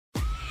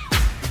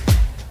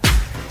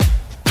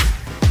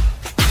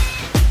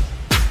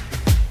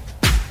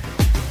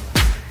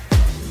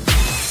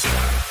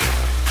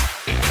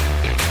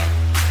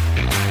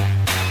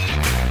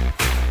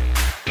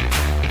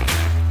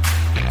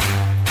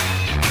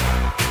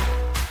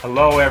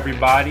Hello,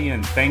 everybody,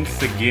 and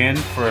thanks again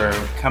for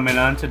coming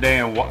on today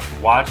and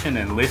watching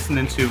and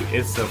listening to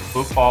It's a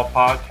Football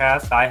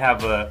Podcast. I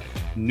have a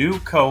new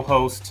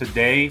co-host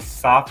today.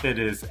 Safid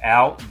is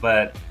out,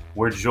 but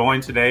we're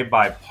joined today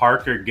by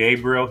Parker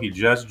Gabriel. He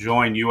just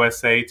joined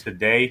USA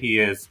Today. He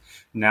is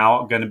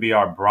now going to be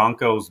our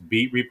Broncos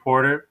beat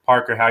reporter.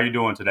 Parker, how are you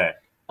doing today?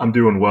 I'm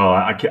doing well.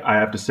 I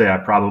have to say I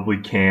probably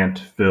can't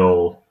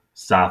fill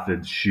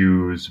Safid's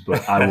shoes,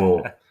 but I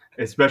will,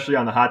 especially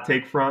on the hot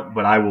take front,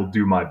 but I will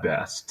do my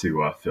best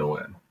to fill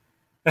in.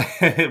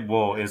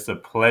 Well, it's a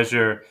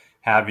pleasure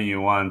having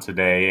you on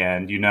today.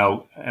 And, you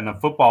know, in a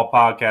football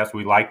podcast,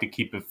 we like to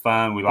keep it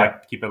fun. We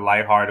like to keep it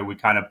lighthearted. We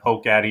kind of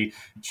poke at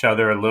each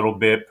other a little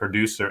bit.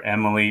 Producer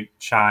Emily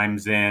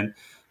chimes in.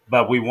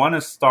 But we want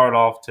to start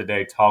off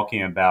today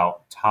talking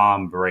about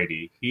Tom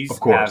Brady. He's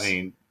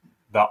having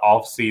the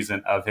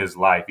offseason of his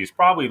life. He's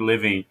probably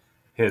living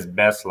his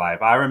best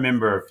life. I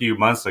remember a few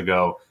months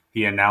ago,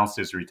 he announced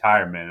his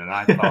retirement, and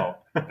I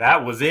thought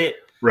that was it.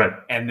 Right.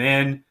 And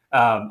then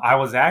I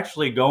was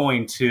actually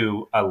going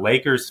to a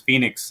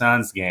Lakers-Phoenix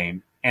Suns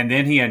game, and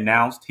then he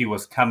announced he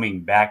was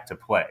coming back to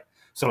play.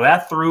 So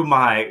that threw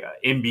my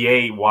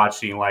NBA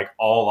watching like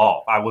all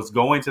off. I was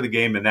going to the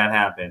game and that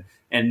happened.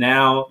 And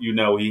now, you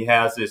know, he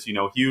has this, you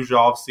know, huge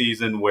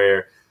offseason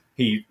where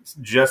he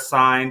just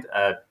signed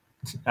a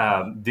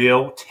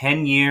deal,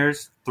 10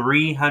 years,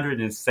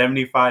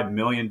 $375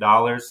 million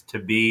to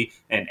be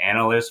an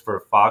analyst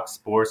for Fox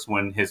Sports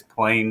when his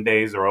playing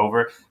days are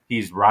over.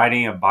 He's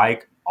riding a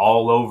bike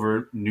all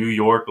over New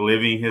York,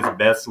 living his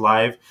best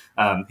life.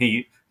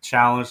 He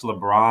challenged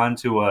LeBron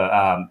to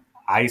a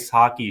ice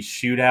hockey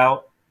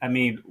shootout. I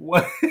mean,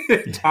 what?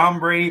 Tom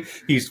Brady,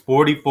 he's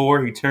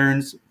 44. He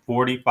turns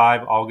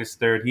 45 August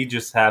 3rd. He's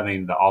just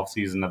having the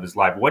offseason of his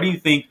life. What do you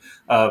think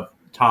of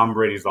Tom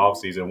Brady's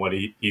offseason, what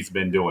he's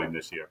been doing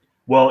this year?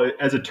 Well,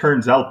 as it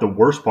turns out, the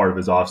worst part of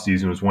his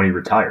offseason was when he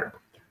retired.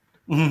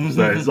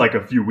 So it's like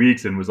a few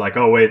weeks and was like,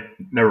 oh, wait,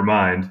 never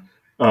mind.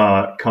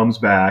 Comes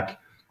back.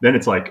 Then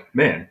it's like,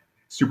 man,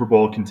 Super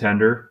Bowl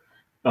contender.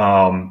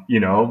 You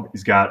know,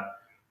 he's got,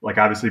 like,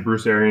 obviously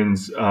Bruce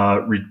Arians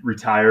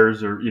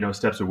retires or, you know,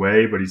 steps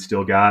away, but he's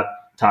still got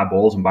Todd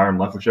Bowles and Byron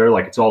Leftwich.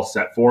 Like, it's all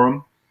set for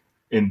him.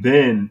 And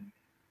then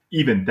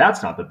even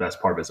that's not the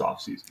best part of his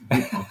offseason.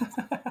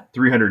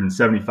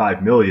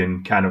 $375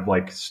 million, kind of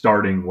like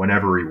starting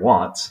whenever he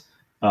wants.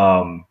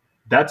 That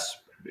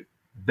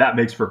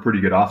makes for a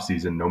pretty good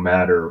offseason, no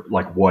matter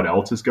like what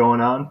else is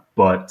going on.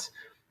 But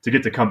to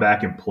get to come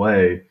back and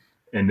play,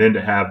 and then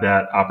to have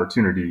that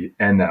opportunity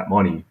and that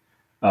money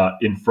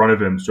in front of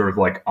him, sort of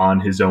like on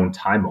his own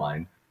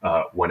timeline,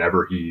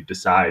 whenever he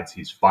decides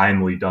he's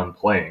finally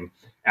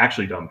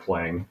actually done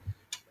playing,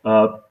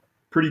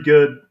 pretty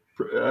good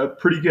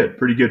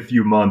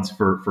few months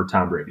for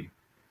Tom Brady.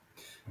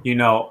 You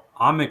know,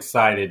 I'm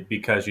excited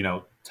because, you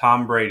know,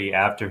 Tom Brady,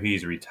 after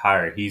he's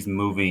retired, he's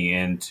moving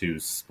into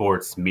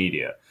sports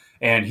media.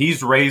 And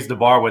he's raised the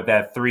bar with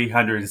that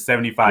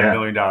 $375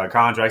 million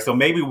contract. So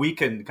maybe we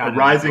can kind of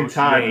rising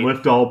tide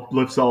lifts all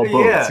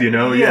boats, you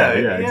know? Yeah,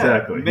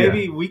 exactly.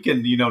 Maybe we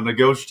can, you know,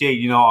 negotiate,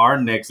 you know, our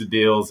next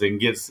deals and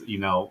get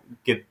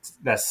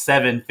that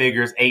 7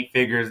 figures, 8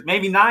 figures,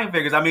 maybe 9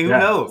 figures. I mean, who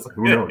knows?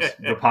 Who knows?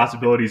 The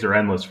possibilities are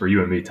endless for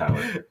you and me,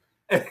 Tyler.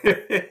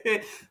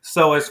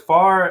 So as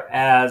far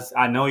as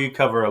I know, you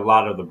cover a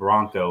lot of the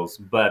Broncos,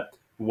 but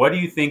what do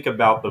you think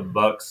about the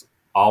Bucs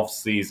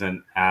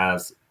offseason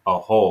as a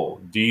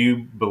whole? Do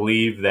you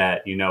believe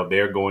that, you know,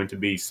 they're going to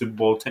be Super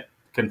Bowl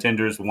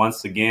contenders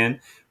once again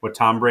with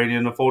Tom Brady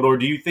in the fold, or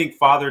do you think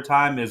Father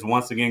Time is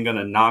once again going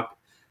to knock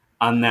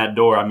on that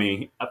door? I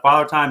mean,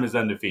 Father Time is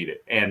undefeated,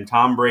 and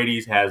Tom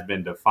Brady has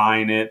been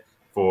defying it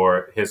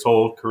for his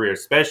whole career,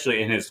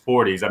 especially in his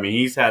 40s. I mean,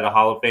 he's had a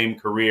Hall of Fame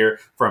career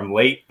from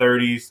late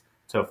 30s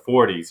to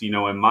 40s. You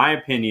know, in my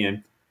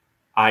opinion,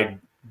 I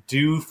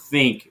do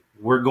think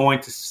we're going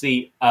to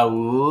see a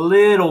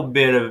little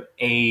bit of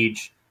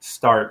age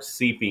start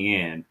seeping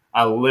in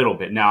a little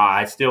bit. Now,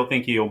 I still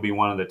think he'll be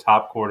one of the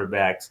top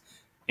quarterbacks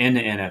in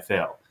the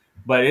NFL,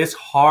 but it's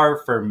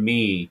hard for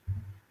me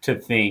to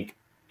think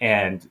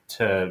and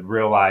to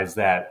realize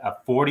that a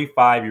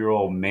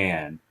 45-year-old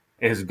man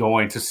is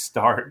going to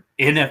start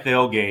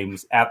NFL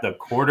games at the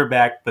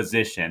quarterback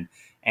position.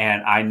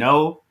 And I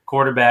know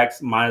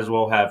quarterbacks might as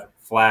well have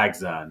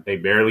flags on. They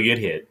barely get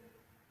hit.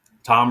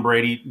 Tom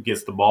Brady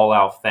gets the ball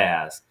out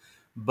fast.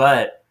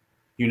 But,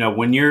 you know,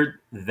 when you're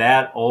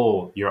that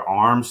old, your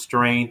arm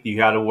strength, you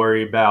got to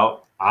worry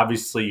about,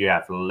 obviously, your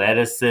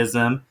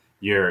athleticism,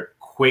 your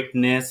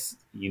quickness,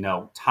 you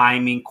know,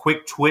 timing,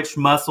 quick twitch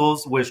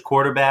muscles, which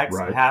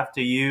quarterbacks have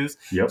to use.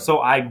 Yep.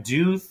 So I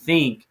do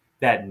think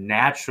that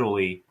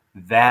naturally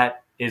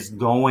that is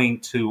going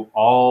to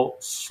all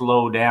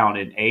slow down,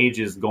 and age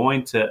is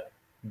going to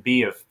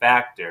be a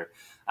factor.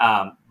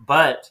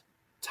 But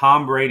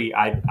Tom Brady,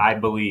 I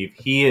believe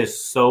he is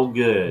so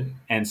good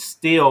and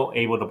still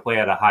able to play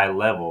at a high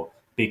level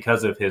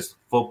because of his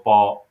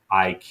football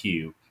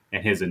IQ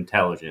and his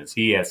intelligence.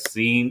 He has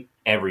seen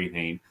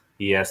everything.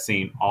 He has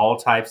seen all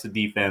types of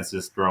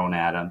defenses thrown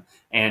at him,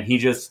 and he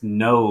just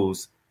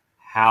knows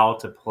how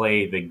to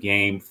play the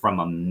game from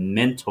a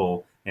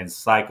mental and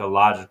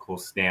psychological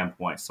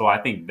standpoint. So I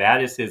think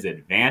that is his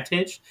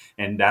advantage,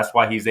 and that's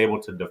why he's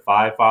able to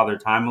defy Father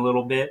Time a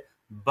little bit.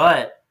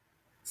 But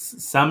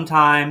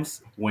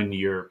sometimes when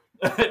you're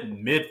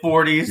mid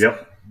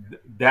 40s,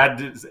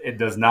 it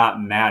does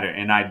not matter.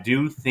 And I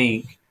do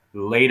think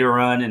later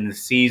on in the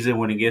season,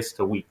 when it gets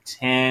to week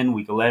 10,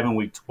 week 11,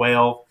 week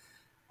 12,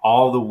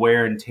 all the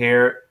wear and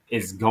tear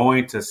is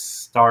going to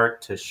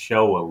start to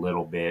show a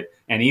little bit.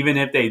 And even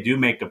if they do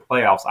make the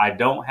playoffs, I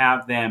don't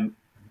have them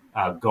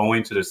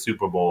going to the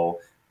Super Bowl,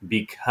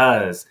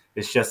 because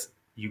it's just,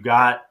 you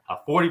got a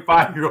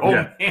 45-year-old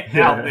man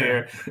out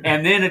there,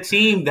 and then a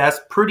team that's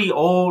pretty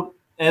old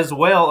as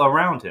well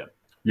around him.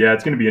 Yeah,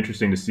 it's going to be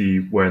interesting to see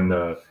when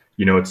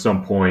at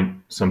some point,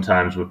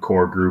 sometimes with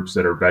core groups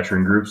that are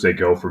veteran groups, they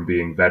go from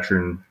being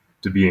veteran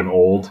to being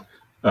old.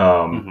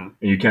 And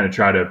you kind of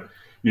try to,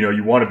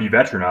 you want to be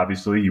veteran,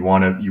 obviously. You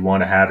want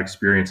to have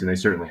experience, and they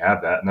certainly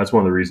have that. And that's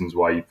one of the reasons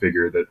why you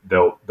figure that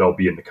they'll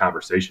be in the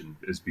conversation,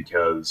 is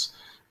because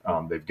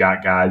they've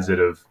got guys that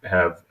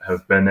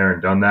have been there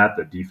and done that.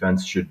 The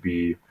defense should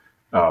be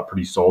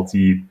pretty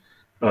salty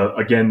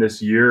again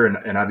this year,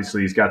 and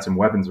obviously he's got some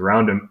weapons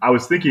around him. I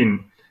was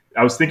thinking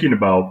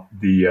about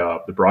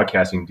the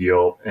broadcasting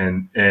deal,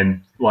 and I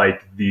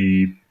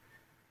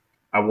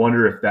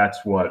wonder if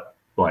that's what,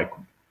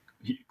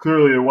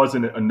 clearly there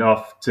wasn't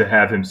enough to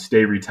have him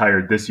stay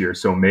retired this year.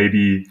 So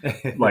maybe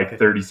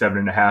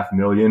 $37.5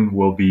 million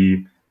will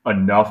be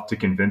enough to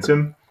convince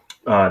him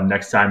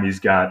next time he's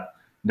got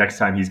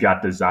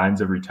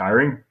designs of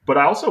retiring. But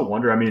I also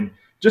wonder,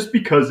 just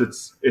because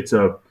it's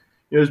a,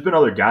 there's been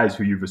other guys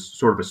who you've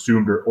sort of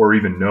assumed or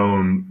even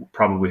known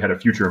probably had a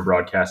future in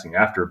broadcasting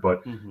after,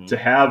 but to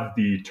have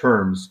the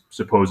terms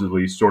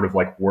supposedly sort of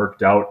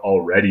worked out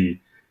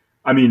already.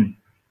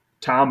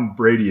 Tom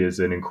Brady is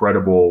an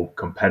incredible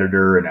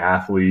competitor and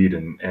athlete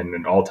and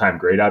an all-time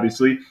great,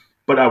 obviously.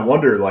 But I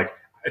wonder,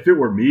 if it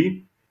were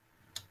me,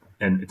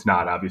 and it's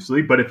not,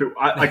 obviously, but if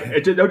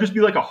it would just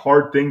be a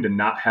hard thing to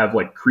not have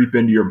creep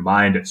into your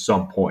mind at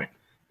some point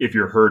if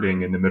you're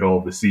hurting in the middle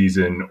of the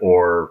season,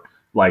 or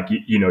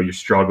you're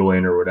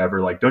struggling or whatever.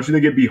 Don't you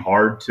think it'd be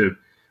hard to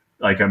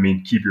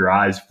keep your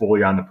eyes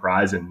fully on the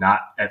prize and not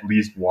at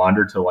least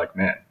wander to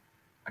man,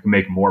 I can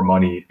make more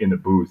money in the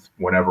booth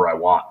whenever I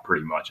want,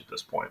 pretty much at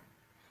this point.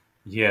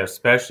 Yeah,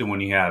 especially when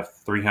you have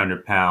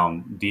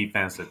 300-pound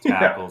defensive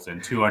tackles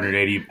and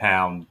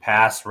 280-pound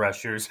pass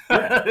rushers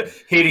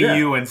hitting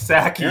you and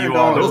sacking Aaron you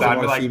all the Donald time.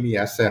 doesn't want to see me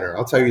at center.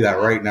 I'll tell you that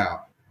right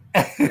now.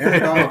 Aaron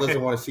Donald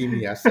doesn't want to see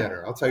me at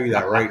center. I'll tell you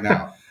that right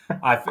now.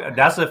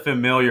 That's a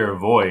familiar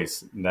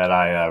voice that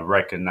I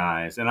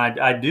recognize. And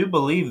I do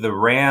believe the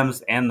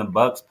Rams and the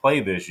Bucks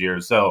play this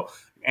year. So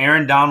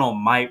Aaron Donald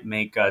might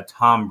make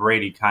Tom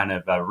Brady kind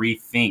of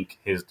rethink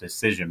his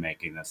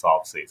decision-making this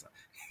offseason.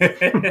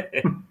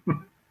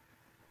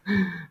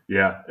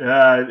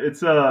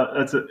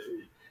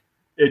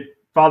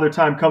 Father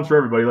Time comes for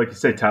everybody, like you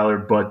say, Tyler,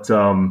 but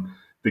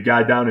the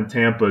guy down in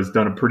Tampa has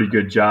done a pretty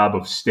good job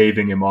of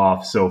staving him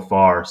off so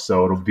far.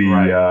 So it'll be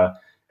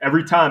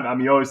every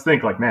time. You always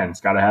think man, it's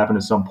got to happen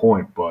at some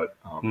point, but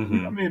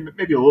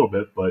maybe a little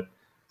bit, but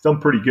it's done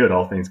pretty good,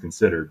 all things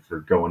considered, for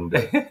going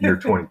to year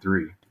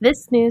 23.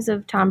 This news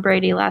of Tom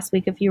Brady last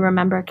week, if you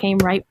remember, came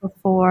right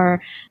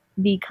before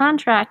the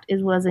contract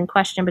was in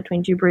question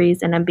between Drew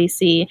Brees and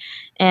NBC,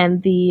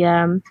 and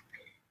the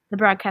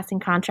broadcasting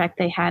contract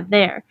they had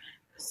there.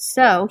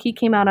 So he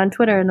came out on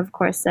Twitter and, of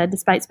course, said,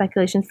 despite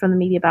speculations from the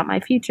media about my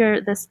future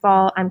this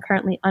fall, I'm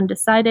currently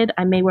undecided.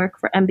 I may work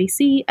for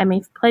NBC. I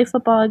may play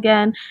football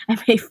again. I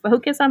may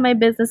focus on my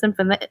business and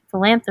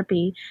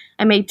philanthropy.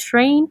 I may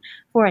train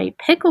for a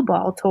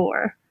pickleball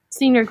tour,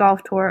 senior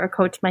golf tour, or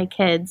coach my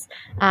kids.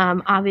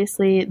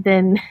 Obviously,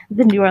 then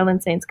the New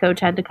Orleans Saints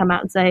coach had to come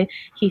out and say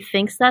he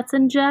thinks that's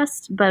in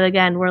jest. But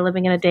again, we're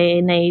living in a day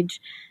and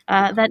age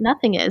that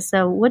nothing is.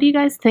 So what do you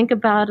guys think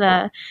about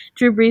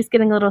Drew Brees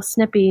getting a little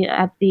snippy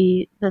at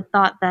the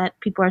thought that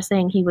people are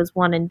saying he was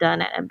one and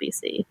done at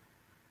NBC?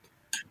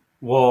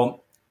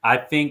 Well, I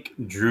think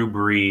Drew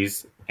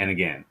Brees, and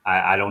again,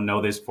 I don't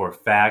know this for a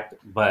fact,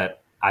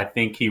 but I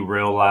think he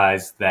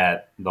realized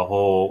that the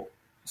whole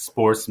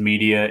sports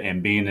media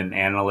and being an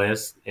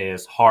analyst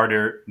is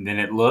harder than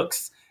it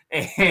looks,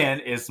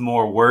 and it's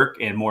more work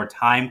and more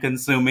time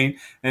consuming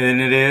than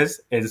it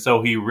is. And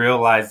so he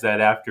realized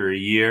that after a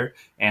year,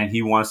 and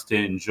he wants to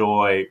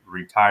enjoy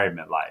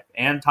retirement life.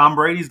 And Tom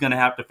Brady's going to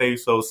have to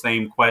face those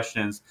same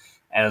questions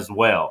as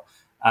well.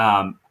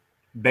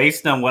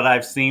 Based on what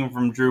I've seen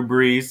from Drew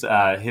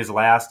Brees, his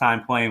last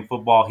time playing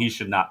football, he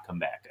should not come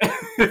back.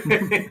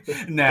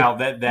 Now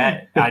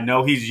that I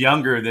know he's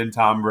younger than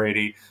Tom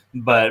Brady,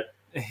 but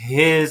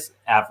his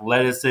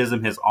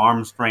athleticism, his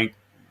arm strength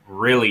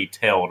really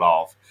tailed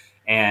off.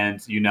 And,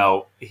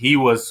 he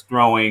was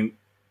throwing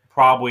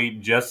probably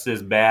just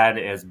as bad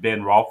as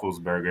Ben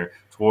Roethlisberger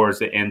towards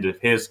the end of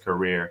his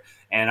career.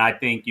 And I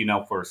think,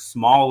 for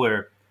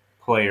smaller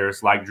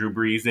players like Drew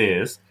Brees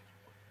is,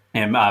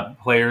 and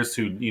players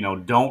who,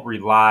 don't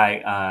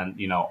rely on,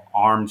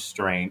 arm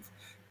strength,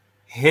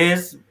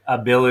 his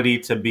ability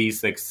to be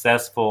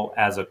successful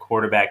as a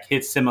quarterback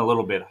hits him a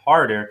little bit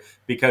harder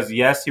because,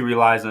 yes, he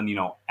relies on,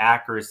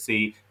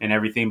 accuracy and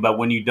everything. But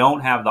when you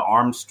don't have the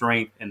arm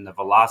strength and the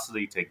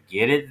velocity to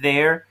get it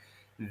there,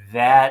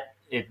 that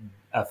it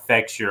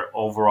affects your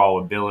overall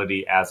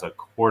ability as a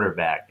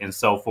quarterback. And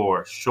so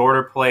for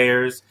shorter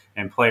players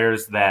and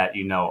players that,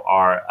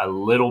 are a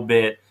little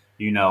bit,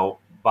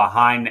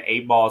 behind the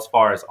eight ball as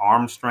far as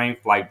arm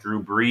strength, like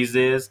Drew Brees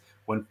is,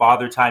 when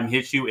father time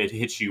hits you, it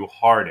hits you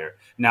harder.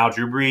 Now,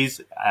 Drew Brees,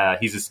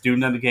 he's a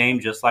student of the game,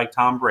 just like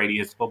Tom Brady.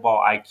 His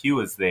football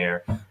IQ is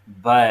there.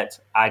 But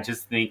I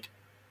just think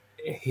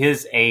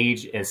his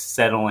age is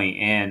settling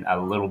in a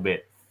little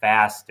bit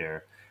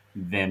faster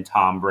than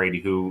Tom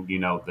Brady, who,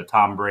 the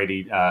Tom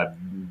Brady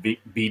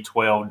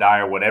B12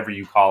 diet, whatever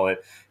you call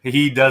it.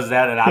 He does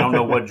that, and I don't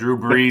know what Drew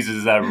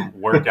Brees'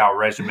 workout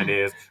regimen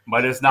is,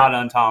 but it's not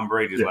on Tom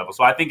Brady's level.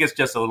 So I think it's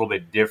just a little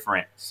bit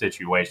different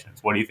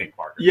situations. What do you think,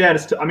 Parker? Yeah,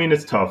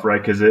 it's tough,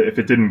 right? Because if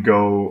it didn't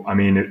go,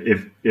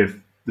 if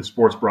the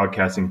sports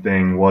broadcasting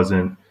thing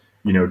wasn't,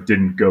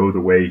 didn't go the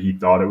way he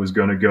thought it was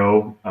going to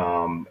go,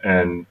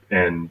 and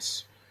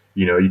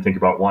you think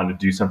about wanting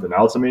to do something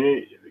else.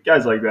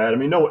 Guys like that,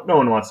 no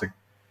one wants to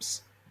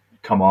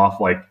come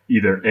off like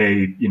either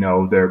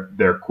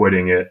they're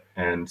quitting it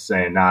and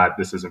saying, nah,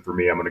 this isn't for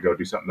me, I'm going to go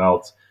do something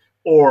else,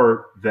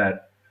 or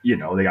that they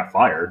got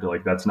fired.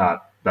 Like that's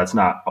not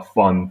a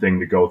fun thing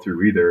to go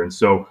through either. And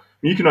so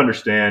you can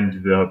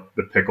understand the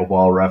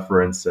pickleball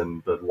reference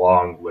and the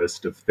long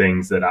list of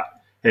things that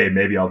hey,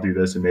 maybe I'll do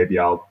this and maybe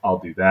I'll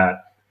do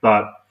that.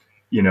 But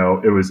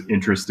it was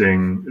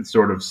interesting. It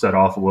sort of set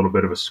off a little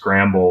bit of a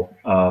scramble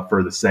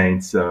for the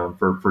Saints,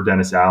 for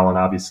Dennis Allen,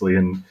 obviously,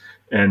 and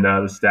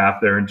the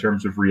staff there in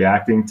terms of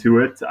reacting to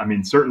it.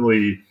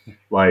 Certainly,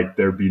 like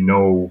there'd be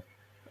no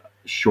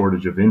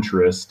shortage of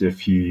interest if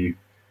he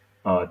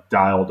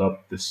dialed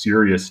up the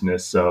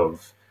seriousness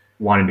of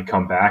wanting to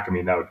come back.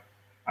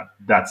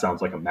 That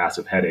sounds like a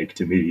massive headache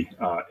to me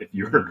if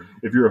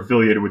you're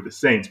affiliated with the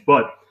Saints.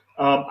 But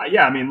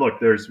look,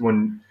 there's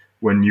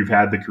when you've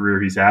had the career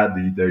he's had,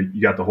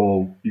 you got the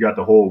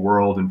whole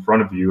world in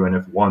front of you, and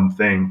if one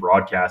thing,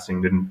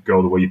 broadcasting, didn't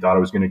go the way you thought it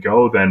was going to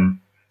go, then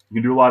you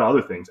can do a lot of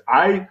other things.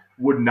 I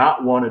would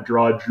not want to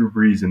draw Drew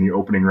Brees in the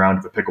opening round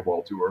of the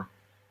pickleball tour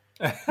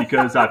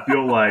because I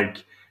feel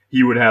like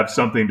he would have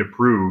something to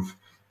prove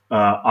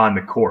on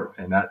the court,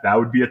 and that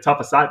would be a tough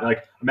assignment.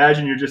 Like,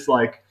 imagine you're just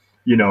like,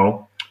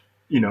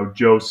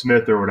 Joe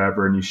Smith or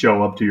whatever, and you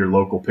show up to your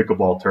local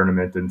pickleball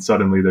tournament and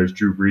suddenly there's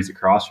Drew Brees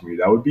across from you.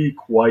 That'd be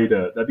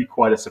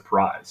quite a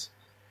surprise.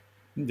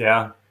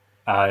 Yeah.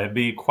 It'd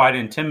be quite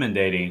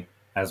intimidating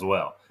as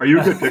well. Are you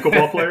a good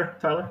pickleball player,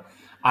 Tyler?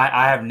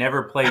 I have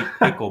never played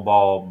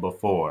pickleball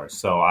before,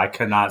 so I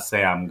cannot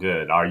say I'm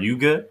good. Are you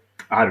good?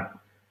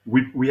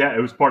 We had,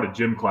 it was part of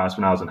gym class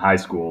when I was in high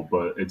school,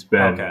 but it's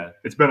been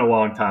a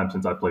long time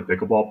since I played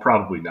pickleball.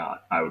 Probably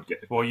not, I would guess.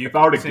 Well, if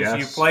I were to guess,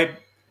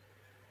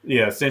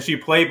 since you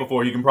played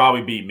before, you can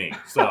probably beat me.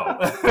 So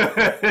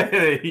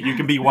you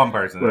can beat one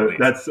person. But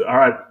that's all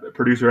right.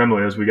 Producer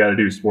Emily, as we got to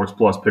do Sports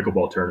Plus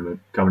pickleball tournament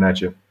coming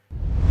at you.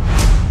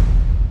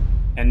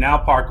 And now,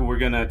 Parker, we're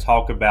going to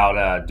talk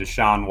about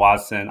Deshaun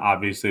Watson.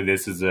 Obviously,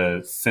 this is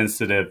a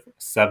sensitive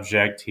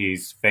subject.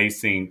 He's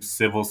facing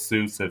civil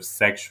suits of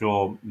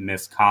sexual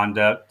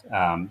misconduct.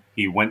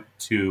 He went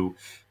to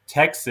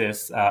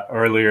Texas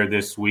earlier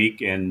this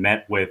week and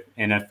met with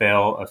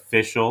NFL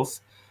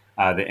officials.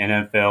 The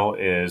NFL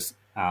is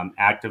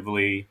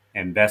actively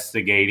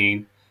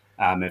investigating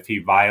if he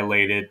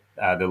violated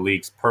the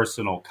league's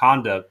personal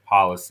conduct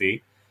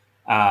policy.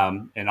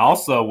 And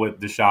also with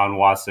Deshaun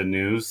Watson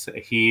news,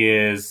 he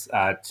is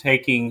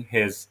taking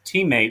his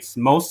teammates,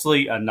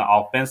 mostly on the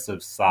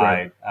offensive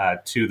side,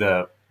 to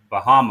the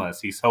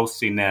Bahamas. He's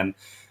hosting them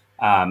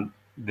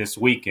this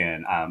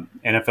weekend.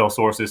 NFL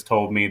sources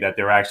told me that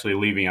they're actually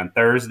leaving on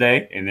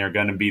Thursday, and they're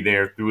going to be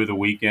there through the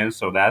weekend.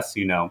 So that's,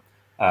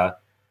 a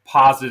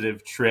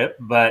positive trip.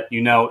 But,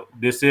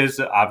 this is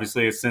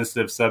obviously a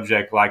sensitive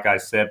subject, like I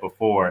said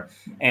before.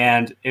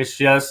 And it's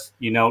just,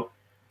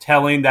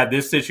 telling that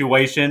this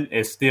situation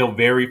is still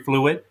very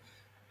fluid.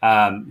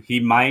 He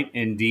might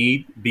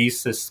indeed be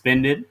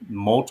suspended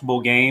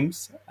multiple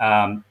games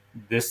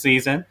this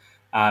season.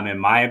 In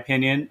my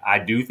opinion, I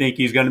do think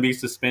he's going to be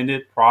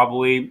suspended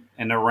probably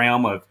in the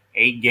realm of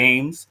 8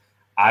 games.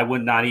 I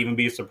would not even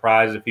be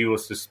surprised if he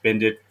was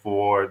suspended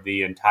for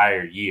the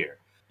entire year.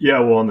 Yeah,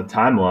 well, on the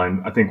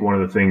timeline, I think one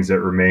of the things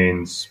that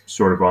remains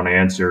sort of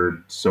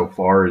unanswered so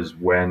far is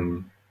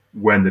when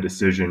the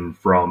decision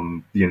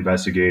from the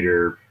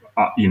investigator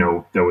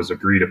that was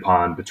agreed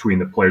upon between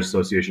the Players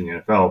Association and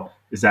the NFL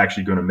is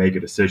actually going to make a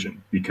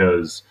decision,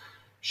 because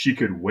she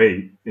could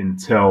wait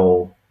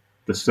until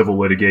the civil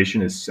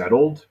litigation is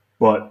settled,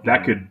 but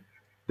that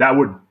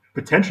would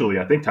potentially,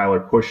 I think,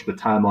 Tyler, push the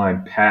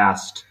timeline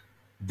past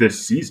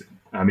this season.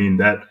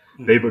 That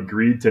they've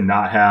agreed to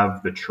not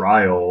have the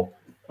trial,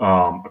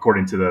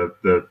 according to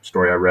the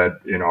story I read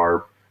in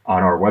our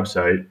on our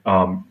website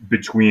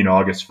between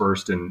August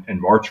 1st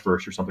and March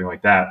 1st or something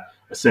like that,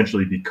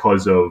 essentially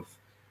because of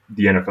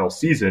the NFL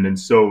season. And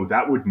so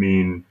that would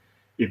mean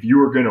if you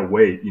were going to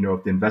wait,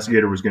 if the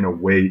investigator was going to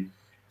wait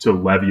to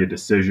levy a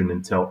decision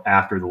until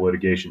after the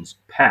litigation's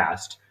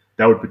passed,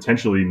 that would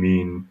potentially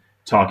mean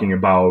talking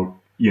about,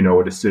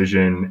 a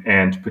decision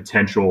and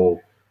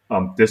potential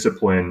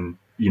discipline,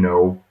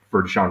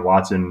 for Deshaun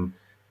Watson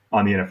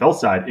on the NFL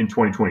side in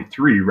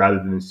 2023 rather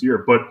than this year.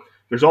 But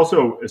there's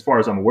also, as far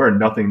as I'm aware,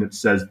 nothing that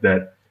says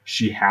that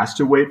she has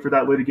to wait for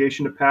that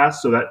litigation to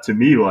pass. So that, to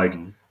me, like,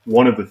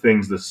 one of the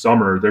things this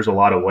summer, there's a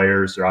lot of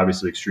layers. They're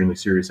obviously extremely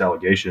serious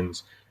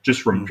allegations.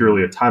 Just from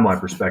purely a timeline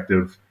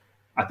perspective,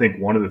 I think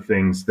one of the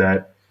things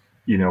that,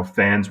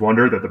 fans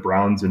wonder, that the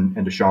Browns and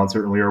Deshaun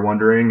certainly are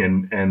wondering,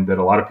 and that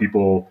a lot of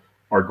people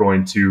are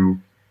going to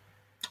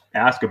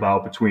ask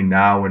about between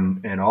now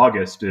and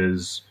August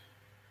is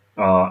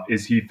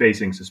he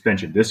facing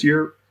suspension this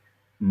year,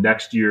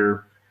 next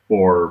year,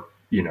 or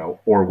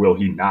will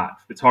he not?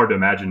 It's hard to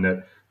imagine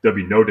that there'll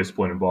be no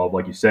discipline involved,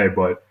 like you say,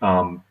 but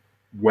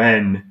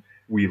when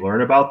we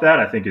learn about that,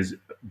 I think is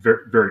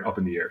very, very up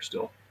in the air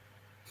still.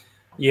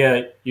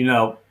 Yeah,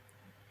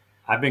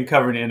 I've been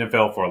covering the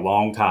NFL for a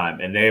long time,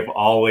 and they've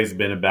always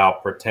been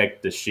about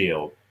protect the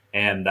shield.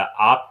 And the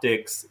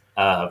optics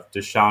of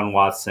Deshaun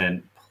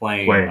Watson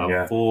playing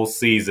a full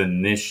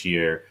season this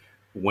year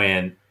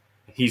when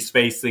he's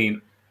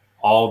facing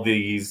all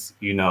these,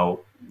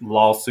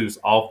 lawsuits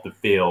off the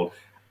field,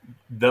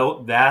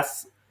 though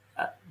that's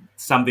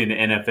something the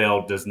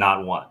NFL does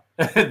not want.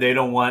 They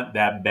don't want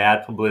that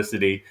bad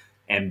publicity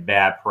and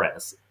bad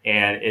press.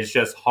 And it's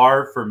just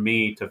hard for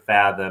me to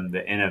fathom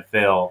the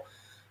NFL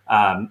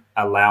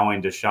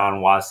allowing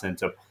Deshaun Watson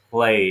to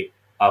play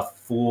a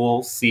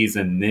full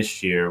season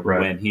this year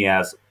when he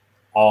has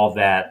all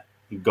that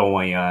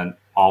going on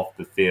off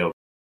the field.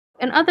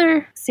 In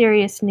other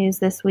serious news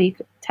this week,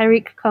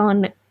 Tarik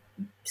Cohen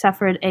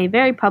suffered a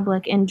very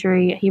public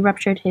injury. He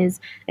ruptured his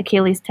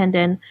Achilles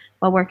tendon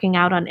while working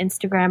out on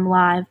Instagram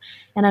Live.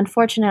 And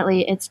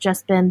unfortunately, it's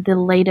just been the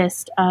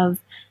latest of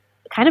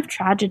kind of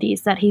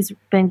tragedies that he's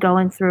been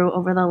going through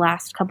over the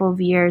last couple of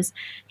years.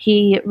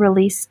 He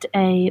released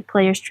a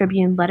Players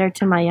Tribune letter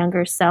to my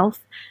younger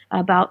self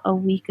about a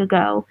week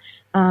ago.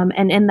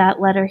 And in that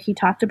letter, he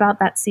talked about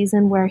that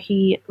season where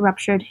he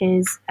ruptured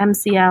his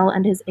MCL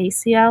and his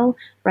ACL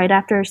right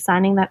after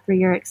signing that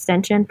 3-year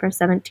extension for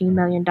 $17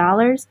 million,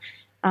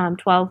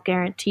 12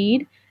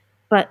 guaranteed.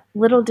 But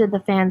little did the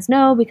fans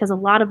know, because a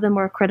lot of them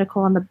were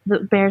critical, and the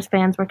Bears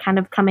fans were kind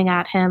of coming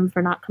at him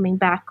for not coming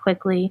back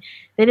quickly.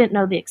 They didn't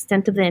know the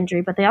extent of the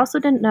injury, but they also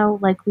didn't know,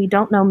 like we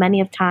don't know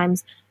many of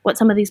times, what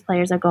some of these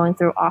players are going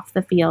through off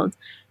the field.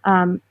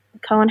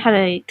 Cohen had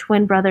a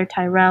twin brother,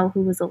 Tyrell,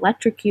 who was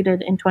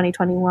electrocuted in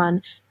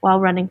 2021 while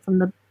running from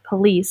the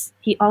police.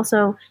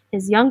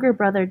 His younger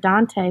brother,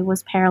 Dante,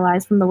 was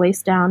paralyzed from the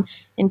waist down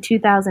in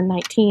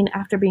 2019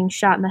 after being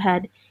shot in the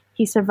head.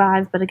 He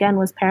survived, but again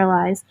was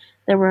paralyzed.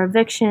 There were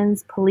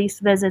evictions, police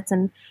visits,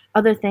 and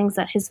other things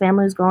that his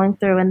family was going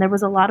through. And there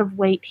was a lot of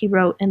weight, he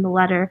wrote in the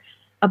letter,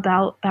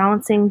 about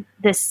balancing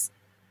this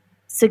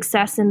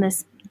success and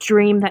this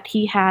dream that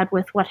he had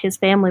with what his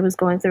family was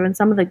going through and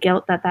some of the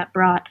guilt that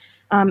brought.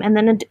 And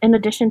then in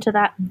addition to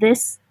that,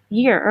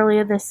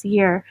 earlier this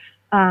year,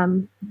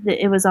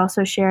 it was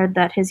also shared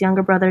that his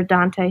younger brother,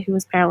 Dante, who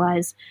was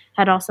paralyzed,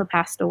 had also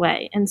passed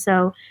away. And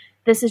so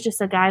this is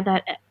just a guy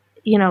that,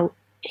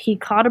 he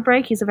caught a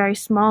break. He's a very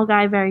small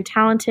guy, very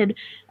talented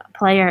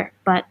player,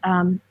 but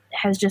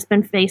has just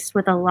been faced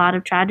with a lot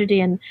of tragedy.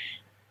 And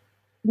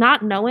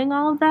not knowing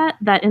all of that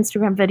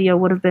Instagram video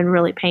would have been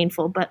really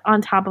painful. But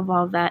on top of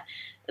all of that,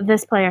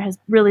 this player has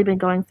really been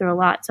going through a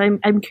lot. So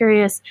I'm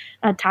curious,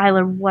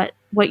 Tyler,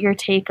 what your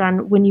take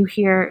on when you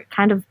hear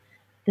kind of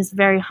this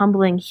very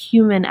humbling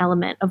human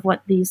element of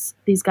what these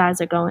guys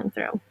are going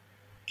through.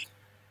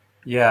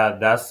 Yeah,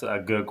 that's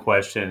a good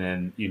question.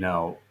 And,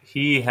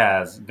 he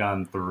has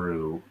gone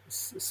through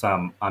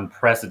some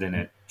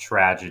unprecedented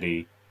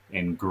tragedy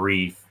and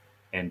grief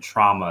and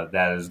trauma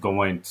that is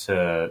going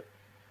to,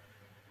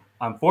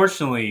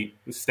 unfortunately,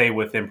 stay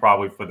with him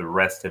probably for the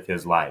rest of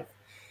his life.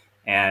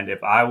 And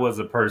if I was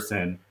a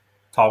person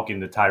talking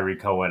to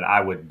Tarik Cohen,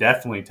 I would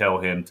definitely tell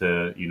him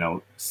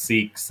to,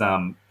 seek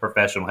some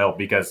professional help,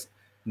 because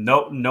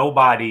no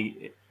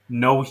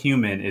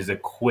human is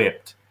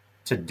equipped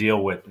to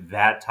deal with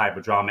that type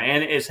of drama.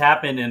 And it's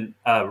happened in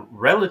a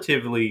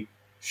relatively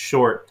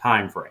short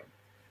time frame.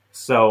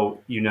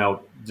 So,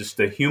 just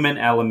the human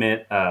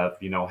element of,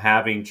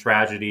 having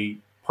tragedy,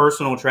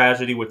 personal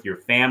tragedy with your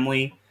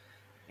family,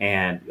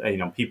 and,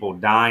 people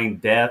dying,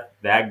 death,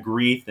 that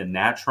grief and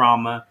that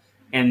trauma,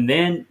 and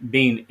then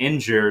being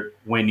injured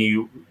when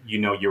you're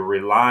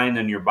relying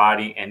on your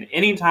body. And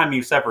anytime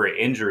you suffer an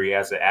injury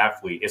as an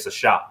athlete, it's a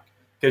shock,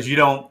 because you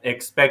don't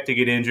expect to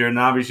get injured. And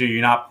obviously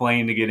you're not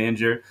playing to get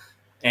injured.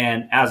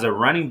 And as a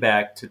running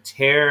back, to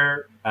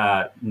tear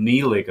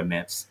knee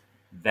ligaments,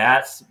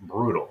 that's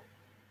brutal.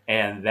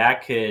 And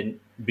that could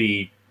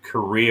be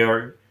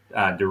career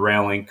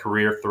derailing,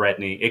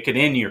 career-threatening. It could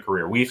end your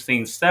career. We've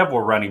seen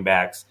several running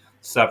backs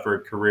suffer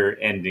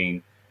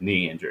career-ending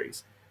knee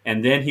injuries.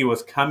 And then he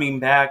was coming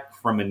back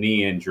from a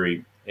knee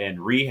injury and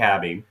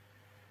rehabbing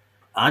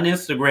on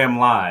Instagram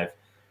Live,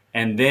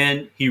 and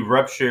then he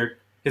ruptured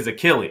his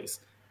Achilles.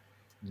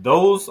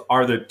 Those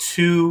are the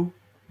two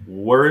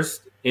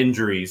worst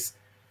injuries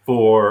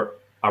for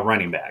a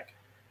running back.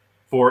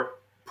 For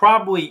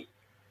probably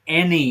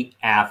any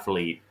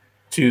athlete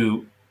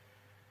to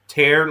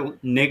tear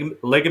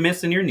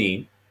ligaments in your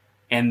knee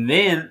and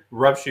then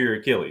rupture your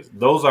Achilles.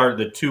 Those are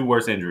the two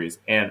worst injuries.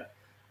 And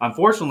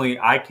unfortunately,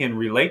 I can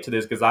relate to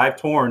this because I've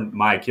torn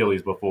my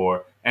Achilles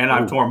before and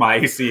I've torn my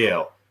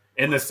ACL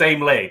in the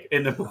same leg,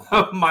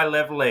 my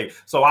left leg.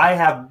 So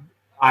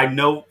I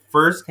know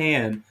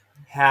firsthand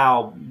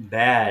how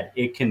bad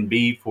it can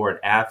be for an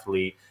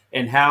athlete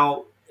and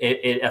how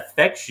it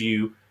affects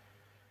you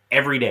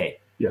every day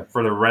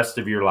for the rest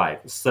of your life.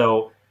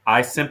 So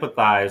I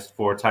sympathize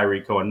for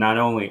Tyreek Cohen, not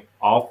only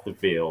off the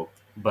field,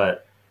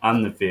 but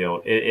on the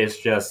field. It's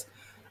just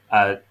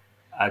a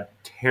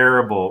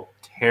terrible,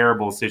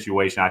 terrible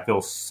situation. I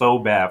feel so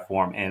bad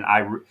for him.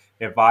 And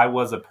if I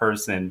was a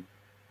person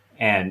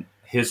and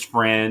his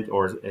friend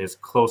or his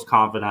close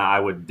confidant, I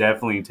would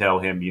definitely tell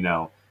him,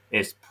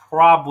 it's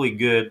probably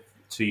good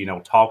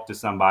to, talk to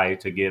somebody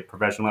to get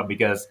professional help,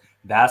 because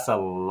that's a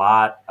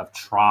lot of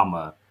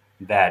trauma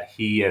that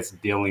he is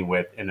dealing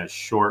with in a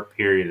short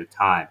period of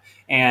time.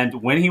 And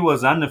when he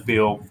was on the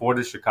field for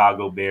the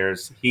Chicago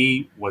Bears,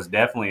 he was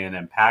definitely an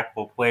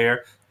impactful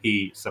player.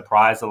 He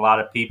surprised a lot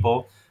of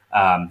people.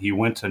 He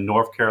went to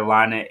North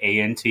Carolina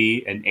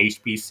A&T and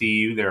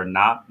HBCU. There are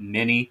not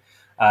many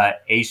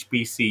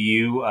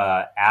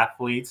HBCU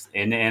athletes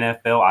in the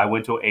NFL. I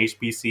went to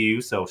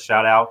HBCU, so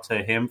shout out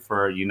to him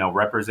for,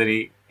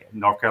 representing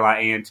North Carolina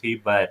A&T.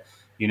 But,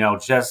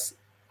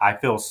 I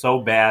feel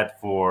so bad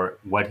for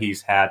what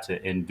he's had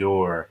to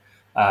endure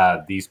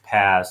these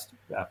past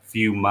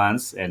few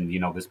months and,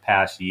 this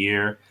past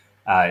year.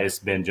 It's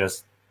been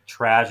just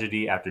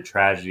tragedy after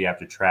tragedy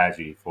after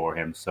tragedy for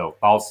him. So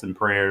thoughts and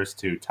prayers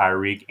to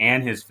Tyreek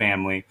and his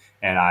family,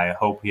 and I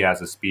hope he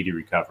has a speedy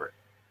recovery.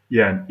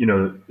 Yeah,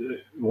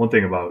 one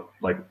thing about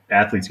like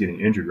athletes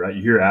getting injured, right?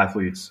 You hear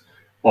athletes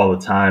all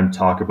the time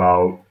talk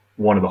about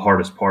one of the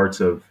hardest parts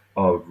of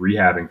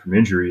rehabbing from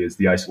injury is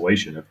the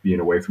isolation of being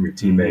away from your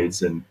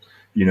teammates and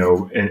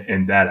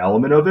that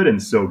element of it.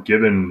 And so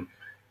given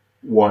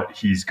what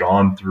he's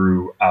gone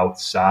through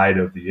outside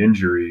of the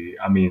injury,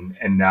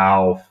 and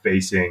now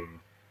facing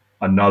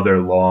another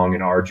long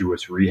and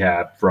arduous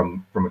rehab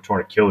from a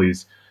torn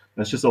Achilles,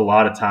 that's just a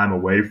lot of time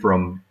away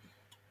from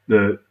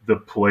the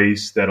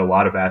place that a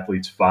lot of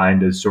athletes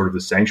find as sort of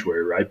the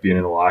sanctuary, right? Being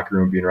in the locker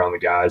room, being around the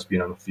guys,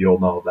 being on the field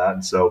and all of that.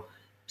 And so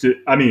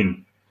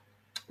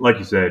like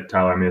you said,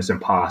 Tyler, it's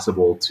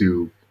impossible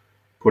to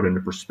put into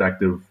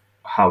perspective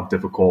how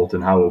difficult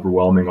and how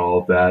overwhelming all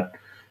of that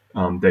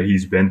that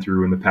he's been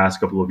through in the past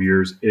couple of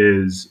years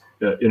is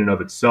in and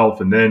of itself.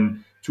 And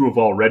then to have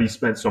already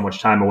spent so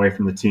much time away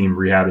from the team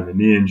rehabbing the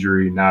knee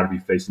injury, now to be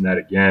facing that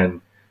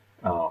again.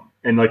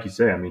 And like you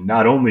say,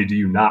 not only do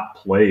you not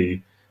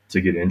play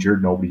to get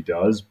injured, nobody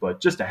does,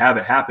 but just to have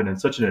it happen in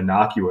such an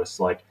innocuous,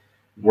 like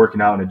working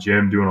out in a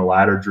gym, doing a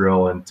ladder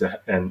drill, and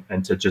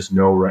to just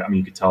know,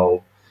 you could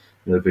tell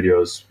the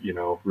video's,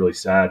 really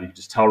sad. You can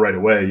just tell right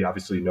away. You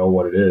obviously know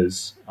what it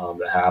is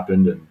that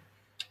happened, and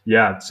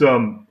yeah,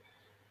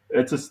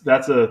 that's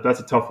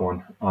a tough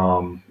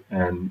one.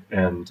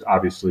 And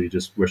obviously,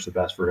 just wish the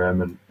best for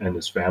him and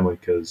his family,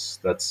 because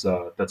that's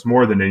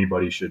more than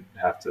anybody should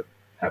have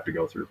to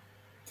go through.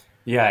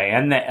 Yeah,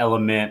 and the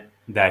element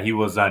that he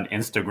was on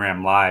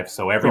Instagram Live,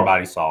 so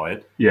everybody saw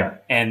it. Yeah.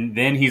 And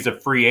then he's a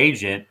free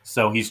agent,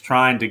 so he's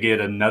trying to get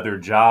another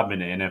job in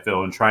the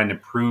NFL and trying to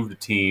prove to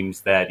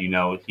teams that,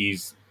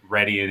 he's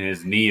ready and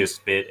his knee is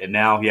fit. And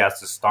now he has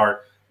to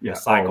start the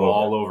cycle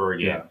all over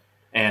again. Yeah.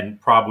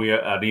 And probably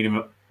an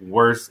even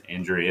worse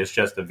injury. It's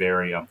just a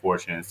very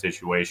unfortunate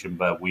situation,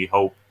 but we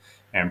hope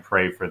and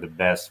pray for the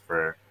best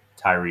for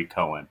Tyreek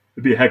Cohen.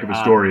 It'd be a heck of a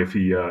story if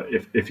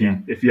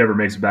he ever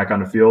makes it back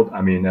on the field.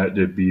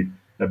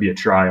 That'd be a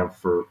triumph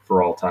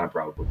for all time,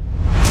 probably.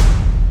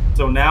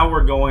 So now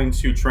we're going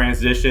to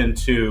transition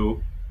to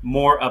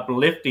more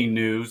uplifting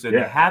news and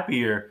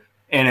happier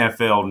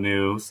NFL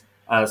news.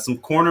 Some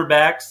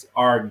cornerbacks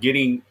are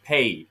getting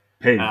paid.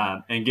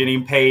 And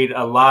getting paid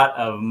a lot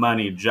of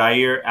money.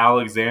 Jaire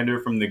Alexander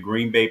from the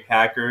Green Bay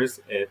Packers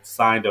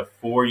signed a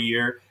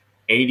 4-year,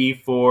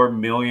 $84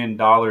 million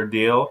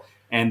deal.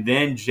 And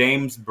then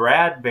James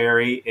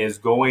Bradbury is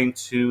going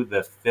to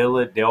the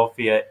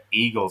Philadelphia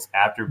Eagles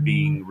after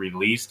being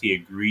released. He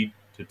agreed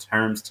to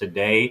terms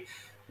today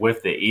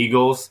with the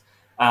Eagles.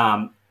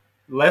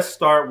 Let's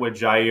start with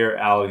Jaire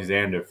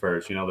Alexander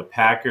first. The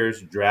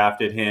Packers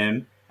drafted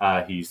him.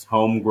 He's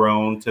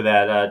homegrown to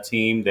that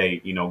team. They,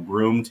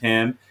 groomed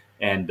him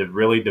and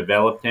really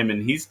developed him.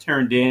 And he's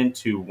turned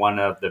into one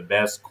of the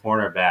best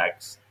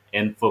cornerbacks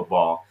in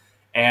football.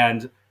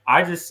 And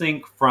I just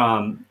think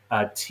from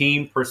a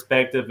team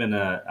perspective and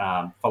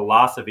a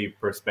philosophy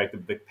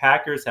perspective, the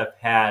Packers have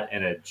had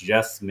an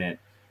adjustment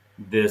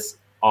this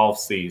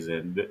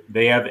offseason.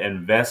 They have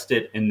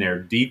invested in their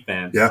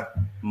defense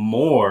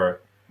more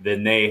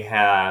than they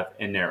have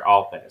in their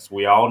offense.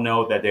 We all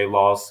know that they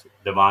lost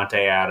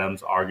Davante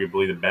Adams,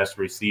 arguably the best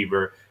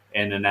receiver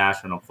in the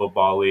National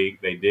Football League.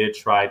 They did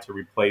try to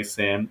replace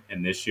him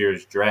in this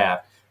year's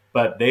draft,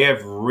 but they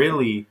have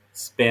really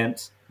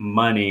spent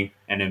money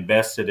and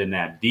invested in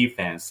that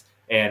defense.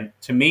 And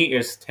to me,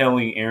 it's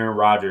telling Aaron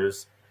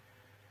Rodgers,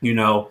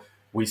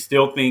 we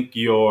still think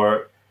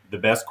you're the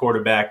best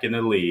quarterback in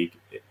the league.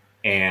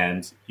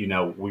 And,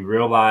 we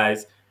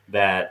realize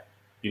that,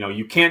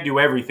 you can't do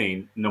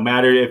everything, no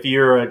matter if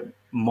you're a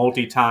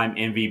multi-time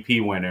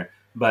MVP winner.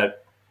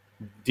 But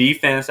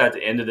defense, at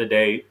the end of the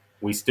day,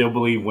 we still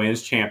believe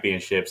wins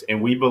championships.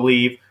 And we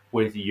believe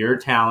with your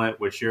talent,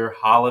 with your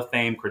Hall of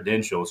Fame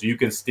credentials, you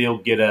can still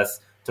get us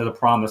to the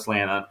promised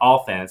land on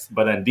offense.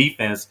 But on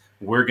defense,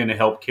 we're going to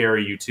help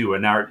carry you too.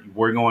 And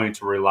we're going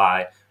to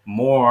rely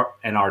more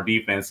in our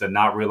defense and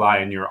not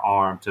rely on your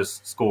arm to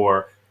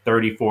score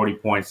 30, 40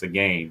 points a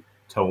game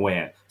to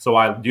win. So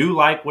I do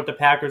like what the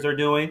Packers are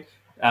doing.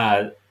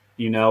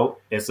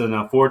 It's an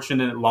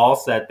unfortunate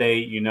loss that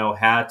they,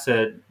 had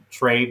to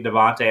trade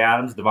Davante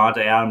Adams.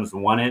 Davante Adams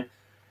wanted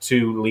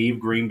to leave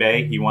Green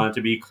Bay. He wanted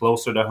to be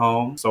closer to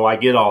home. So I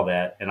get all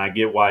that, and I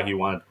get why he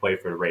wanted to play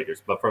for the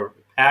Raiders. But for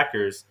the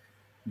Packers,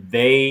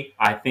 they,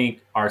 I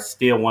think, are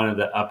still one of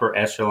the upper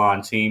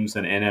echelon teams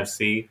in the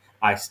NFC.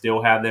 I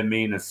still have them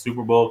being a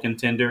Super Bowl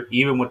contender,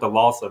 even with the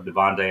loss of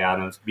Davante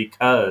Adams,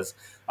 because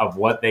of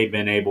what they've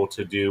been able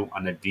to do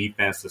on the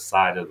defensive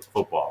side of the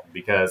football.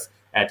 Because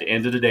at the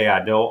end of the day,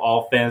 I know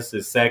offense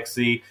is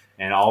sexy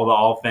and all the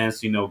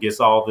offense, gets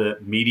all the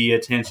media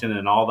attention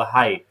and all the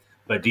hype,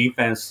 but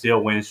defense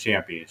still wins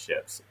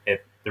championships.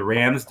 If the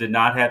Rams did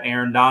not have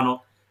Aaron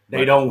Donald,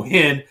 they don't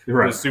win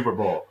the Super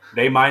Bowl.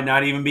 They might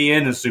not even be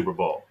in the Super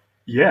Bowl.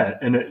 Yeah,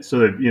 and so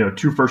the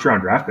 2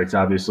 first-round draft picks,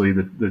 obviously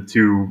the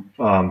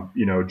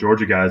 2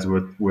 Georgia guys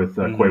with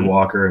Quay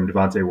Walker and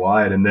Devontae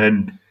Wyatt, and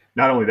then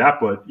not only that,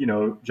 but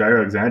Jair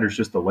Alexander's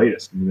just the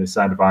latest. I mean, they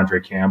signed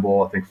Devondre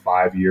Campbell, I think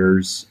 5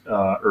 years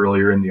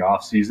earlier in the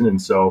offseason,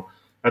 and so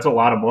that's a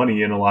lot of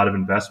money and a lot of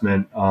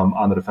investment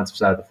on the defensive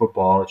side of the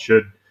football. It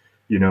should,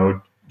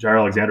 Jair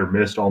Alexander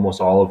missed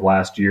almost all of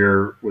last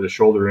year with a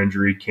shoulder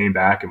injury, came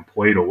back and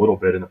played a little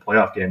bit in the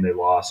playoff game they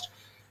lost.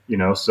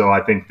 So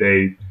I think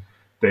they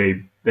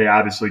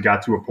obviously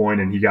got to a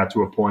point, and he got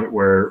to a point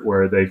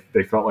where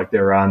they felt like they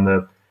were on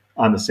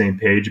the same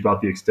page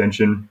about the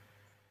extension.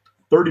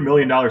 $30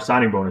 million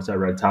signing bonus, I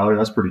read, Tyler.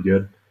 That's pretty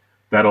good.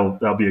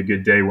 That'll be a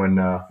good day when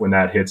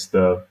that hits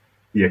the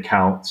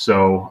account.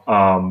 So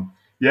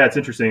it's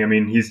interesting. I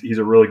mean, he's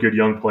a really good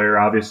young player,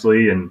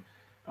 obviously, and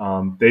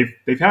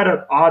they've had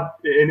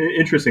an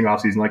interesting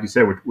offseason, like you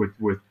said,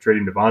 with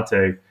trading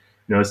Devontae.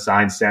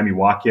 Signed Sammy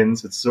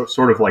Watkins. It's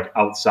sort of like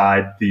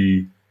outside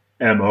the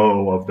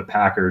MO of the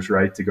Packers,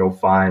 right, to go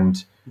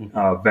find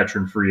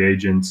veteran free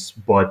agents.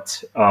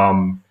 But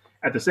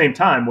at the same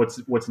time,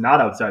 what's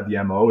not outside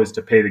the MO is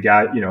to pay the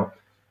guy,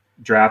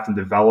 draft and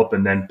develop,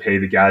 and then pay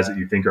the guys that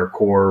you think are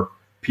core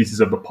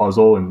pieces of the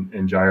puzzle. And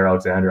Jair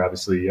Alexander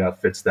obviously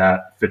fits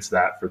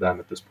that for them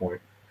at this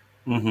point.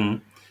 Mm-hmm.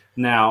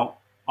 Now,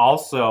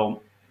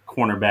 also,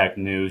 cornerback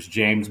news: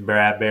 James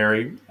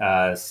Bradberry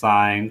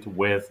signed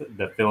with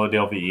the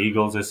Philadelphia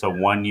Eagles. It's a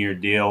 1-year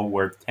deal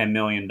worth $10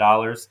 million.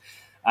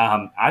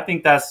 I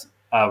think that's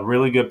a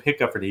really good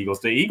pickup for the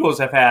Eagles. The Eagles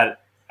have had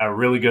a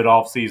really good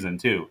offseason,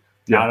 too.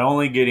 Yeah. Not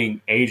only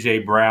getting A.J.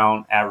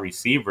 Brown at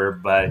receiver,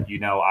 but,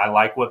 I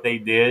like what they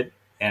did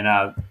in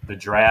the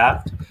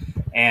draft.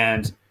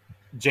 And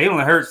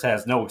Jalen Hurts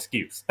has no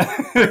excuse.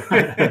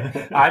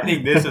 I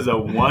think this is a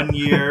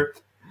 1-year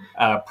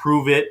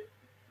prove-it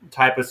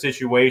type of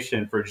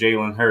situation for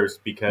Jalen Hurts,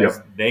 because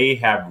they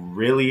have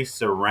really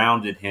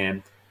surrounded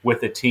him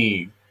with a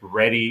team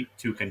ready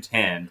to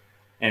contend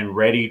and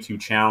ready to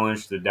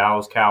challenge the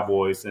Dallas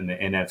Cowboys in the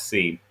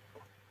NFC.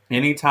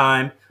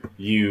 Anytime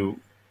you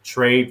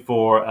trade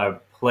for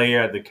a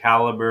player at the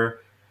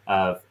caliber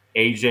of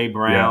A.J.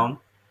 Brown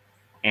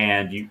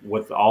and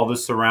with all the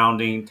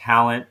surrounding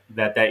talent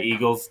that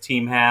Eagles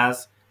team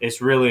has,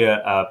 it's really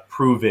a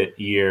prove-it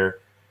year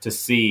to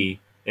see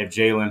if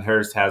Jalen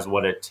Hurts has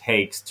what it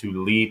takes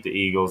to lead the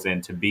Eagles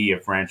and to be a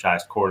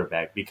franchise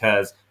quarterback,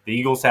 because the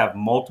Eagles have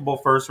multiple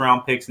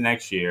first-round picks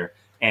next year,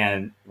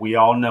 and we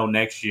all know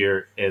next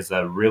year is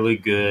a really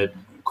good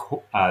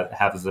quarterback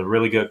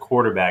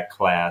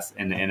class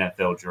in the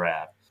NFL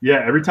draft.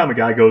 Yeah, every time a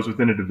guy goes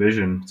within a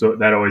division, so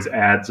that always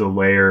adds a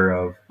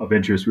layer of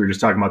interest. We were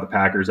just talking about the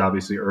Packers,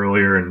 obviously,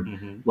 earlier,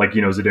 and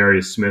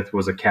Zadarius Smith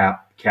was a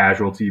cap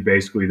casualty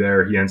basically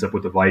there. He ends up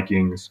with the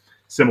Vikings.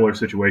 Similar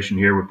situation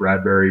here with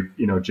Bradberry,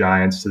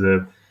 Giants to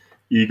the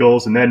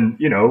Eagles. And then,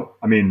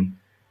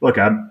 look,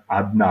 I'm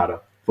not a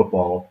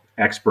football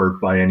expert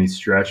by any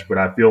stretch, but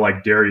I feel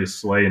like Darius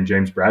Slay and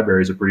James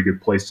Bradberry is a pretty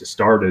good place to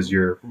start as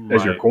your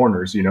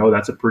corners.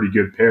 That's a pretty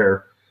good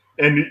pair.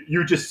 and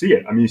you just see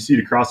it. I mean, you see it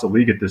across the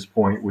league at this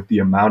point with the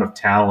amount of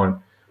talent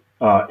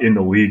in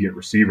the league at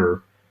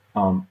receiver.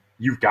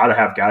 You've got to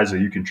have guys that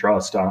you can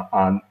trust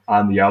on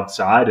the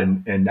outside,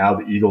 and now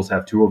the Eagles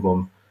have two of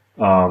them,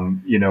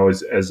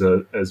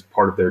 as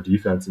part of their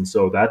defense, and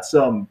so that's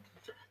a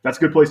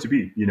good place to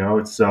be.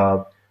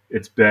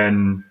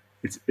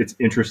 It's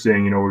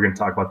interesting. We're going to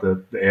talk about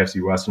the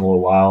AFC West in a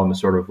little while and the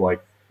sort of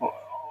like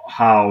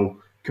how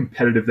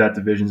competitive that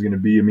division is going to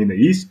be. I mean, the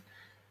East.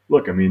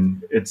 Look, I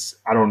mean,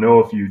 I don't know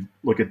if you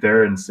look at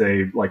there and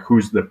say like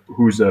who's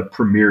a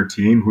premier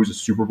team, who's a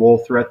Super Bowl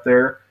threat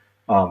there,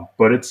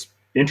 but it's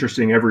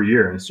interesting every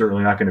year, and it's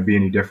certainly not going to be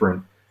any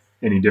different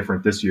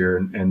this year,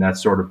 and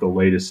that's sort of the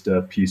latest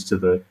piece of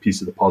the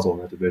puzzle in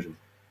that division.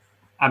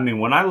 I mean,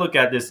 when I look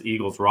at this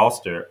Eagles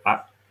roster,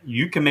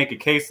 you can make a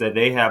case that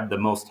they have the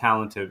most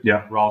talented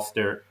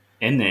roster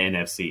in the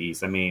NFC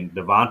East. I mean,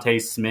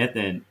 Devontae Smith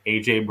and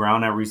A.J.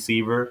 Brown at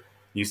receiver.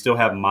 You still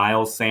have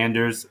Miles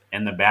Sanders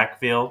in the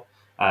backfield,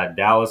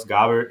 Dallas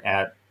Goedert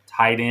at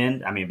tight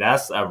end. I mean,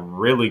 that's a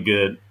really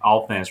good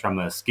offense from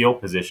a skill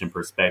position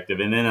perspective.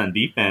 And then on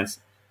defense,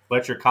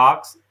 Fletcher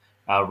Cox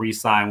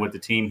re-signed with the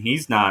team.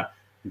 He's not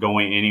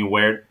going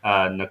anywhere.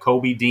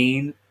 Nakobe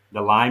Dean, the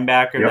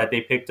linebacker that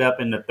they picked up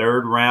in the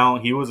third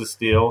round, he was a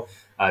steal.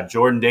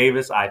 Jordan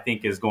Davis, I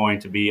think, is going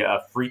to be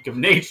a freak of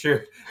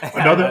nature.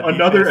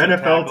 Another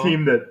NFL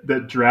team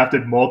that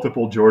drafted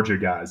multiple Georgia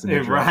guys in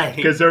the draft,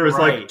 because there was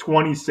like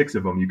 26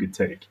 of them you could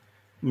take.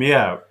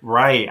 Yeah,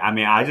 right. I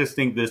mean, I just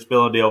think this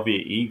Philadelphia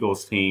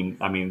Eagles team,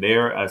 I mean,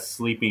 they're a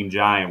sleeping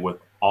giant with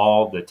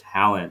all the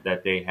talent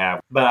that they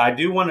have. But I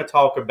do want to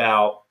talk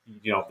about,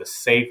 the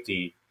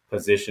safety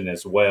position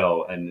as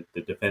well and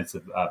the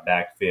defensive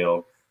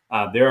backfield.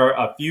 There are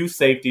a few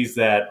safeties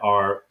that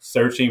are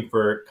searching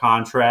for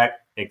contract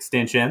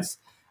extensions,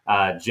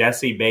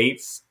 Jesse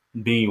Bates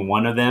being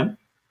one of them.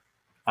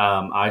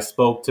 I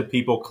spoke to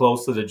people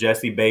close to the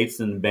Jesse Bates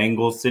and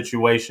Bengals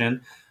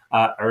situation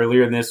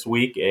earlier this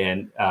week,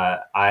 and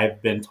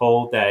I've been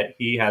told that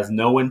he has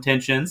no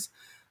intentions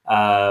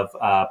of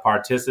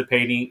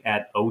participating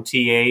at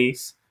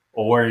OTAs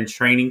or in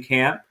training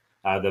camp.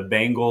 The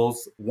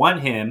Bengals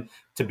want him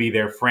to be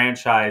their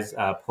franchise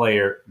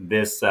player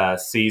this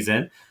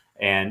season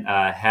and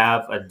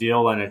have a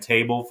deal on a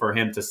table for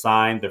him to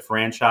sign the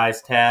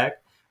franchise tag.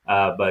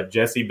 But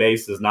Jesse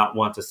Bates does not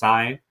want to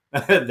sign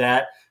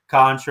that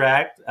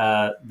contract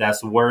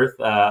that's worth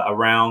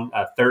around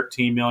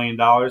 $13 million,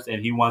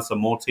 and he wants a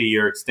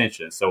multi-year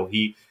extension. So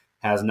he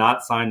has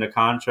not signed a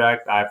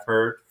contract, I've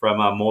heard from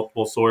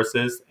multiple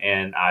sources,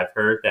 and I've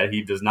heard that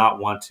he does not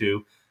want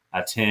to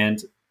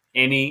attend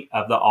any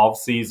of the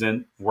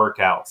off-season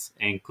workouts,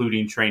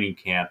 including training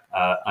camp,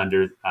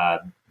 under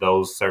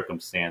those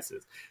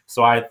circumstances.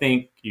 So I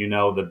think,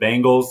 the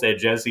Bengals at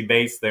Jesse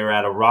Bates, they're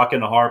at a rock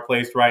and a hard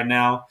place right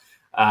now.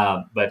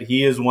 But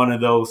he is one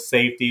of those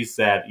safeties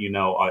that,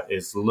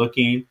 is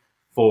looking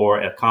for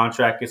a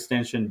contract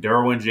extension.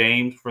 Derwin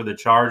James for the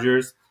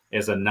Chargers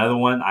is another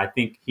one. I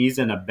think he's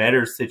in a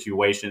better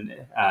situation,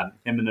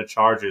 him and the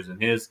Chargers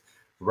and his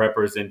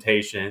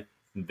representation.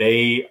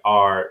 They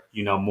are,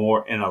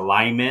 more in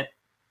alignment.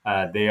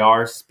 They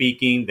are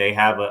speaking. They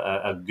have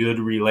a good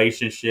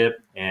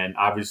relationship. And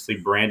obviously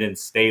Brandon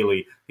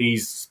Staley, he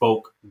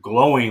spoke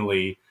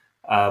glowingly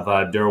of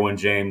Derwin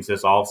James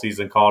this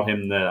offseason, called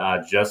him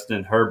the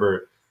Justin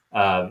Herbert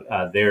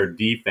of their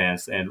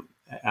defense. And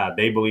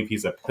they believe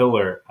he's a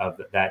pillar of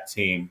that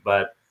team.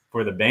 But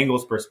for the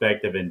Bengals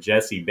perspective and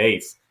Jesse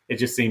Bates, it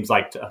just seems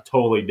like a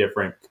totally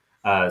different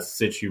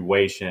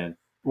situation.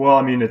 Well,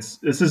 I mean,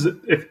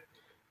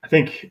 I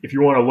think if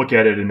you want to look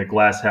at it in the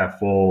glass half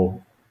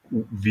full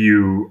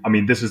view, I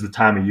mean, this is the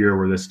time of year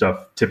where this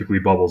stuff typically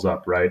bubbles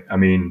up, right? I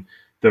mean,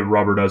 the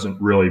rubber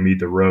doesn't really meet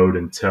the road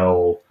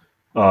until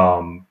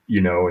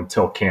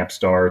camp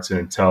starts and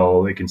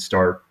until they can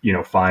start,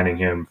 finding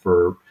him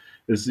for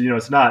this.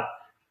 It's not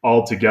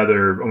all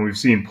together. I mean, we've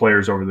seen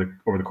players over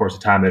the course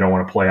of time, they don't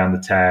want to play on the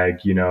tag,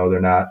 they're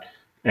not.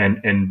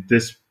 And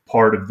this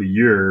part of the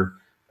year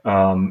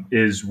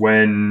is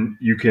when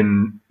you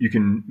can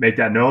make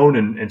that known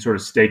and sort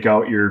of stake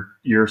out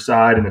your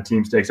side and the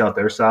team stakes out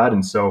their side.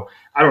 And so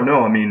I don't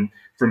know. I mean,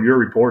 from your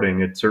reporting,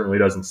 it certainly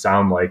doesn't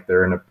sound like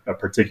they're in a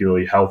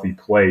particularly healthy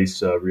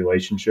place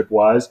relationship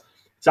wise.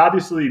 It's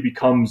obviously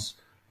becomes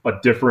a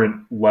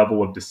different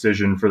level of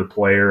decision for the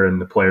player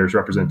and the player's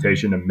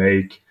representation to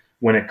make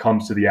when it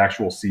comes to the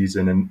actual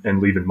season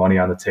and leaving money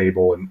on the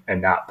table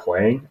and not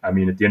playing. I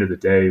mean, at the end of the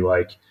day,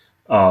 like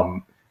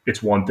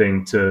it's one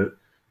thing to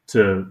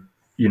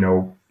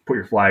put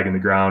your flag in the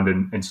ground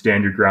and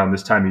stand your ground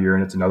this time of year.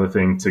 And it's another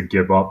thing to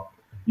give up,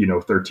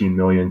 $13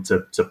 million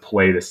to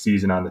play the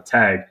season on the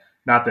tag.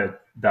 Not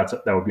that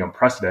that would be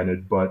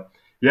unprecedented, but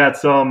yeah,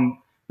 it's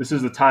this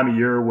is the time of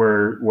year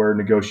where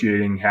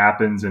negotiating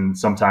happens. And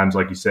sometimes,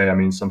 like you say, I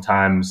mean,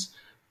 sometimes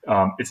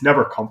it's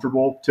never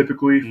comfortable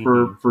typically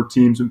for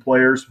teams and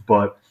players,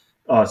 but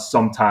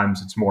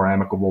sometimes it's more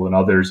amicable than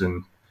others.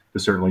 And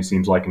this certainly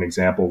seems like an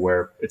example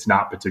where it's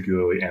not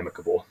particularly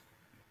amicable.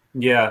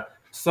 Yeah.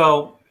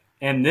 So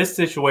in this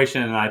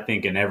situation, and I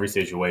think in every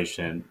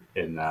situation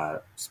in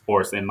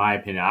sports, in my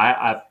opinion,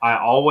 I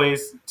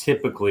always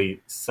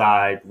typically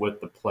side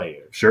with the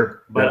players.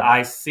 Sure. But Yeah.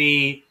 I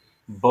see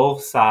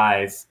both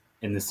sides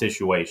in the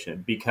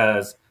situation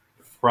because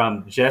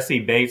from Jesse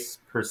Bates'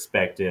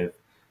 perspective,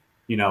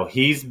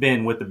 he's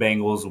been with the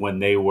Bengals when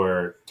they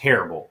were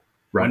terrible.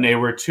 Right. When they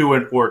were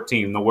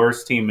 2-14, the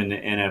worst team in the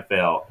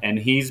NFL. And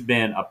he's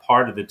been a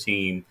part of the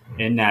team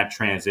in that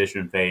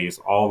transition phase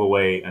all the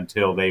way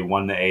until they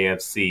won the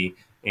AFC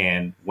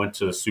and went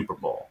to the Super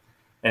Bowl.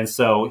 And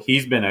so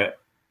he's been a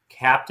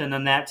captain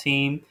on that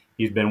team.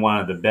 He's been one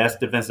of the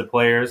best defensive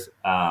players.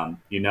 In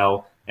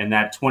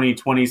that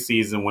 2020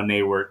 season when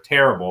they were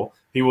terrible,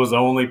 he was the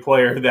only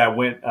player that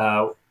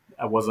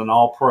was an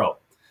all-pro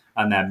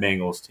on that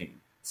Bengals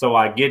team. So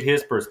I get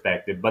his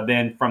perspective. But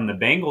then from the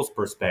Bengals'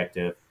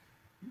 perspective,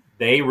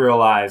 they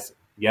realize,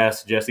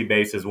 yes, Jesse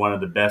Bates is one of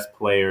the best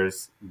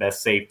players,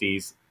 best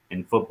safeties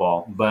in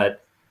football.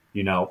 But,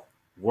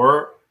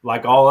 we're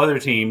like all other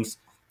teams,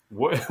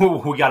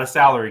 we got a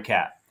salary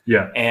cap.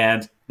 Yeah.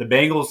 And the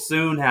Bengals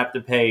soon have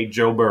to pay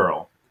Joe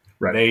Burrow.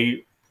 Right.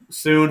 They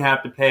soon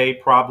have to pay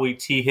probably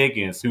T.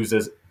 Higgins, who's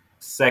a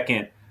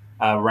second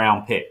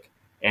round pick.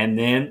 And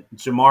then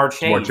Jamar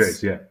Chase. Jamar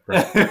Chase, yeah.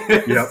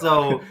 Right. Yep.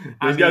 So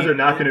those guys are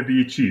not going to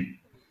be cheap.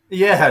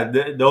 Yeah,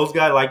 those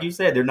guys, like you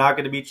said, they're not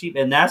going to be cheap.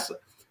 And that's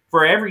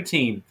for every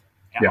team.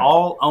 Yeah.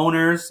 All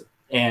owners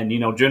and,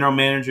 general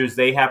managers,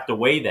 they have to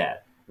weigh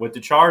that. With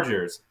the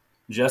Chargers,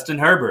 Justin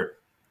Herbert,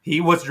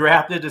 he was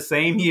drafted the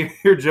same year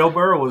Joe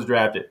Burrow was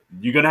drafted.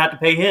 You're going to have to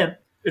pay him.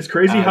 It's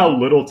crazy how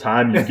little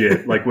time you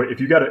get. Like, if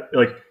you got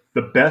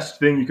the best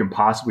thing you can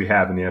possibly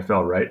have in the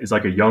NFL, right, is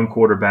like a young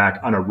quarterback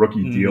on a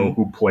rookie deal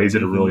who plays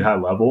at a really high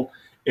level.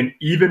 And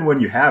even when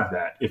you have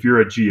that, if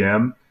you're a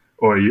GM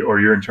or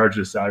you're in charge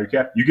of the salary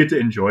cap, you get to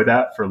enjoy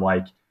that for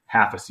like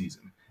half a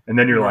season. And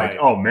then you're like,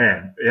 oh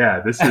man, yeah,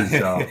 this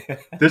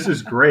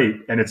is great.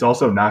 And it's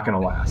also not going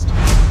to last.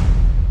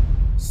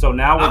 So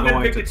now we're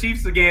going to pick the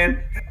Chiefs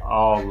again.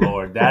 Oh,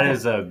 Lord, that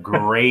is a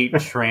great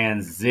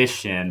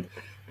transition.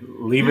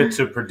 Leave it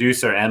to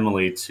producer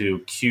Emily to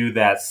cue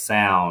that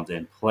sound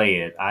and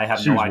play it. I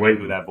have no idea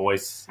who that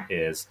voice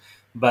is.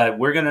 But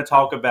we're going to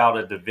talk about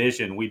a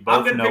division we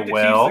both know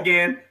well. Chiefs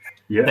again.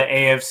 Yeah. The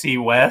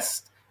AFC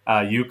West.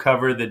 You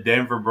cover the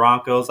Denver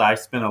Broncos. I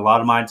spent a lot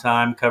of my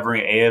time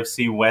covering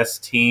AFC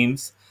West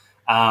teams.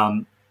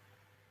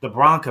 The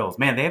Broncos,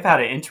 man, they've had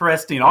an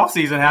interesting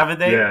offseason, haven't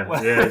they? Yeah.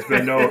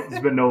 It's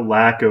been no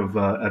lack of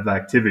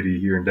activity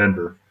here in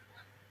Denver.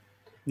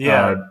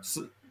 Yeah.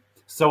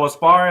 So as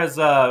far as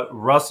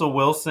Russell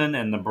Wilson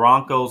and the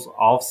Broncos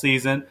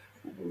offseason,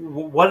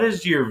 what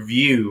is your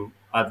view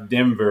of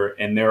Denver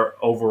and their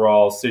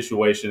overall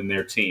situation in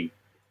their team?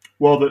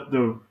 Well,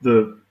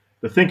 the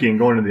thinking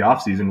going into the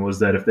offseason was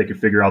that if they could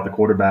figure out the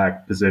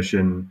quarterback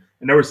position,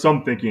 and there was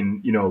some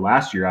thinking,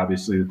 last year,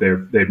 obviously,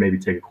 that they'd maybe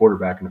take a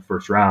quarterback in the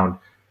first round.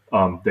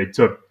 They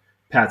took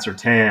Pat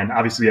Surtain.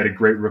 Obviously, he had a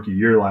great rookie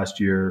year last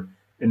year.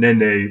 And then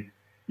they,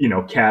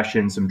 cash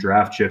in some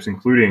draft chips,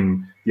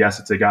 including the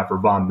assets they got for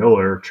Von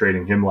Miller,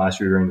 trading him last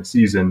year during the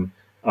season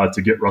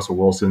to get Russell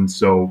Wilson.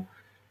 So,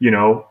 we're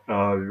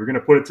going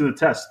to put it to the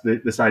test,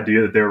 this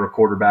idea that they were a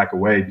quarterback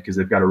away because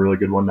they've got a really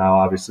good one now,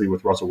 obviously,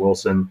 with Russell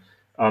Wilson.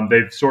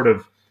 They've sort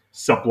of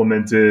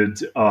supplemented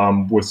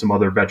with some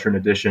other veteran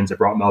additions. They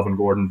brought Melvin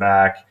Gordon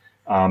back.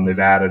 They've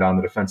added on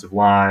the defensive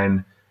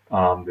line.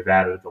 They've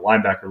added at the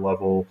linebacker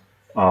level,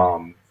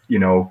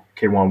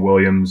 K'Wan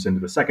Williams into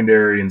the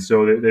secondary. And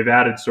so they've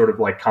added sort of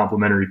like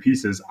complementary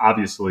pieces.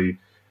 Obviously,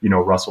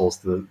 Russell's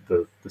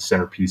the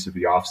centerpiece of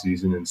the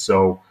offseason. And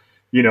so,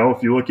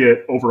 if you look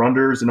at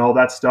over-unders and all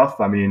that stuff,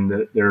 I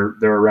mean, they're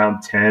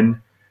around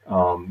 10.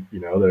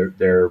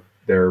 They're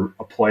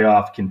a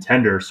playoff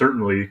contender,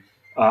 certainly.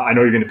 I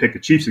know you're going to pick the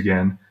Chiefs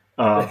again,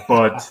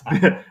 but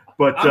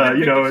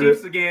the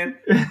Chiefs again.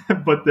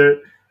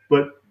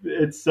 but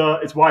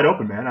it's wide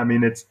open, man. I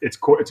mean, it's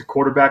a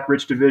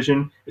quarterback-rich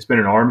division. It's been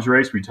an arms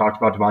race. We talked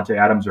about Devontae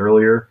Adams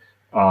earlier.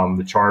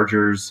 The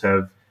Chargers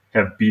have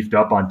beefed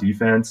up on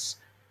defense.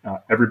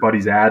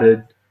 Everybody's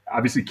added.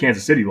 Obviously,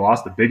 Kansas City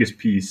lost the biggest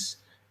piece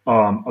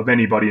of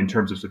anybody in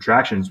terms of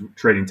subtractions,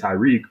 trading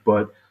Tyreek,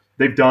 but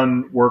they've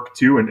done work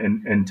too,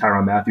 and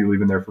Tyrann Mathieu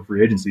leaving there for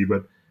free agency,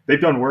 but they've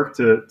done work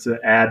to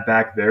add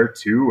back there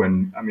too.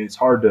 And I mean, it's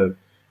hard to,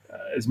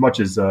 as much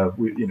as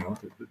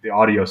the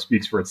audio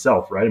speaks for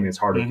itself, right? I mean, it's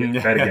hard to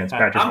get bet against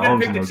Patrick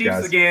Mahomes and those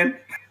guys. Again.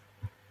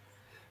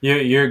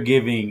 You're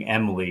giving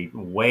Emily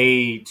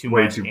way too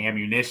much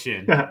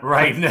ammunition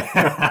right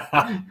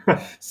now.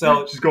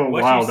 So she's going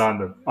wild on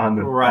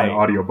the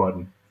audio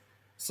button.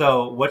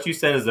 So what you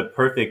said is a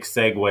perfect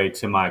segue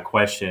to my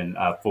question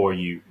for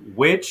you.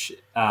 Which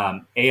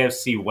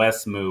AFC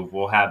West move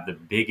will have the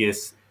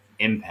biggest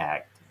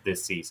impact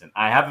this season?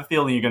 I have a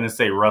feeling you're going to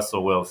say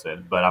Russell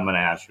Wilson, but I'm going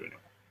to ask you anyway.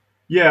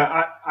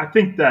 Yeah, I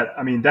think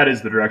that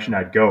is the direction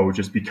I'd go,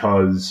 just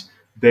because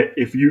that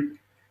if you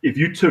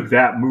took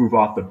that move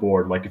off the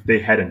board, like if they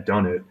hadn't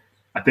done it,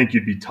 I think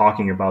you'd be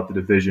talking about the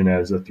division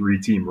as a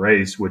 3-team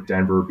race, with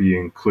Denver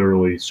being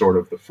clearly sort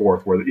of the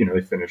fourth, where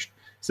they finished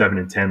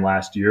 7-10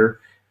 last year,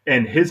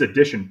 and his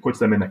addition puts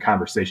them in the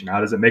conversation.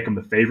 How does it make them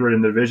the favorite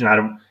in the division? I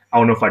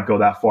don't know if I'd go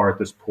that far at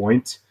this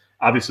point.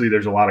 Obviously,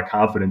 there's a lot of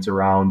confidence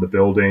around the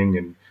building,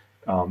 and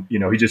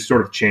he just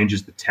sort of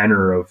changes the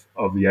tenor of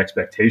the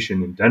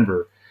expectation in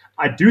Denver.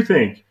 I do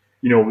think,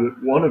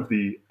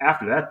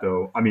 after that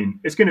though, I mean,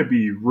 it's going to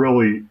be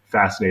really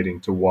fascinating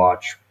to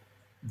watch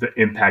the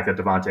impact that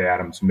Davante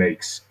Adams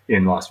makes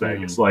in Las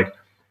Vegas.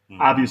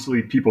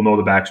 Obviously, people know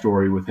the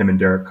backstory with him and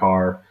Derek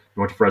Carr. They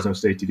went to Fresno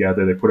State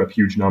together. They put up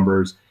huge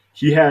numbers.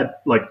 He had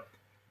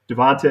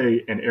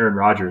Davante and Aaron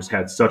Rodgers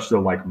had such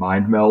the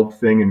mind meld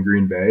thing in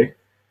Green Bay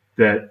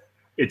that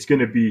it's going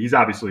to be. He's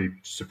obviously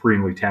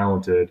supremely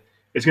talented.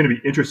 It's going to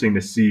be interesting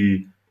to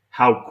see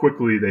how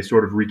quickly they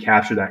sort of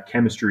recapture that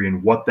chemistry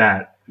and what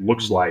that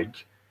looks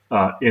like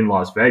in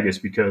Las Vegas,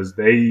 because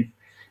they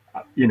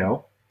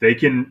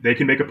can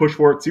make a push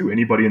for it too.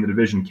 Anybody in the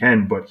division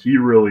can, but he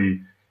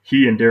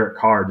and Derek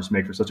Carr just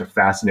make for such a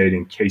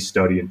fascinating case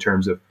study in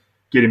terms of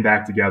getting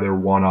back together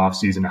one off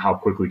season. How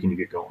quickly can you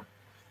get going?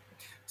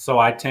 So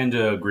I tend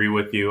to agree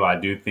with you. I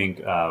do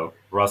think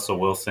Russell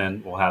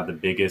Wilson will have the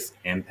biggest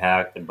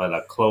impact, but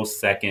a close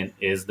second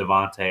is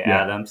Davante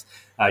Adams.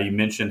 You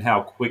mentioned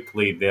how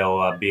quickly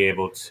they'll be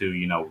able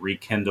to,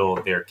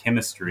 rekindle their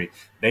chemistry.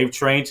 They've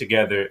trained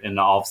together in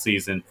the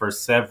offseason for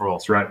several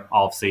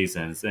off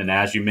seasons. And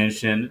as you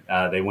mentioned,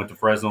 they went to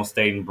Fresno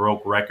State and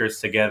broke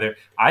records together.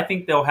 I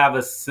think they'll have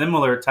a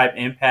similar type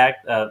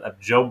impact of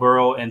Joe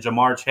Burrow and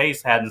Jamar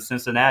Chase had in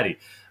Cincinnati.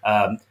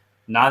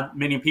 Not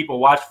many people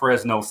watch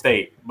Fresno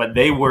State, but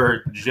they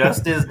were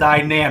just as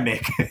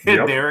dynamic,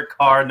 Derek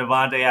Carr and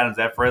Davante Adams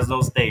at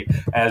Fresno State,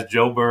 as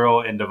Joe Burrow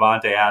and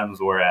Davante Adams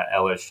were at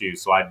LSU.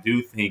 So I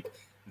do think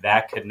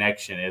that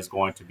connection is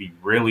going to be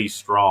really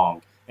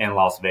strong in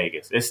Las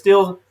Vegas. It's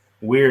still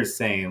weird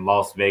saying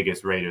Las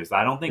Vegas Raiders.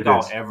 I don't think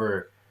I'll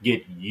ever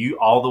get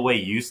all the way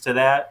used to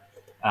that.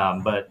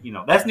 But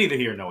that's neither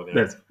here nor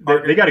there.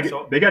 They got to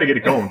get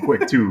it going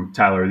quick too,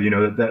 Tyler.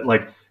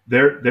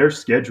 Their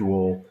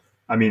schedule.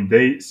 I mean,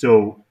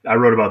 I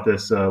wrote about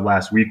this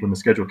last week when the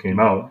schedule came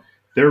out.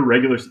 They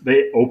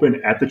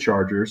open at the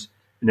Chargers,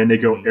 and then they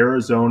go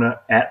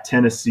Arizona, at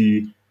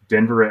Tennessee,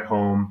 Denver at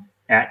home,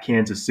 at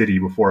Kansas City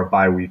before a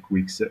bye week,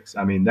 week 6.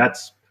 I mean, they're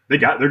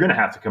going to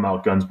have to come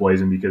out guns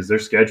blazing, because their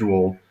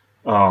schedule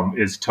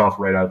is tough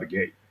right out of the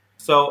gate.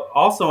 So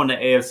also in the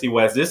AFC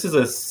West, this is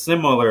a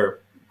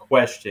similar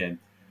question.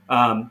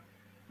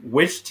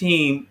 Which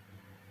team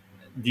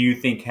do you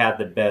think had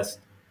the best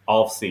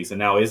offseason?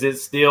 Now, is it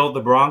still the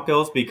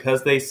Broncos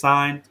because they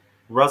signed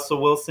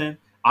Russell Wilson?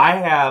 I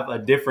have a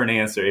different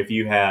answer if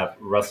you have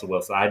Russell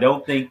Wilson. I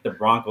don't think the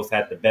Broncos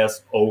had the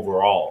best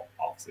overall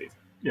offseason.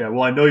 Yeah,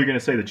 well, I know you're going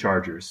to say the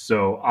Chargers,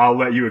 so I'll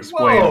let you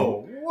explain.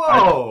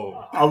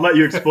 Whoa! I'll let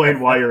you explain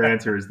why your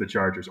answer is the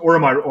Chargers, or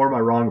am I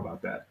wrong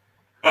about that?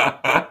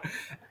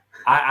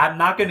 I'm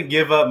not going to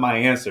give up my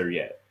answer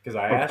yet, because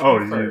I asked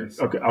you first.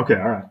 Okay, all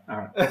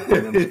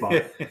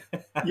right.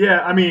 Yeah,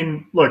 I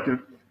mean, look,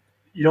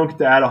 you don't get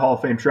to add a Hall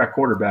of Fame track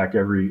quarterback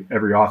every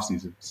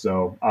offseason.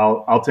 So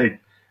I'll take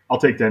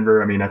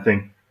Denver. I mean, I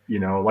think,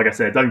 like I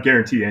said, it doesn't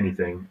guarantee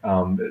anything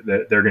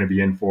that they're going to be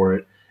in for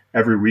it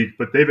every week,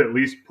 but they've at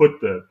least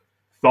put the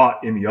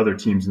thought in the other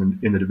teams in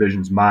the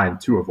division's mind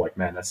too, of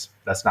man, that's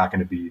not going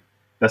to be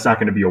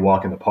a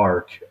walk in the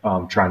park,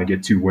 trying to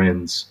get 2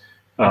 wins,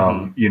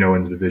 in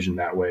the division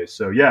that way.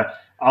 So yeah,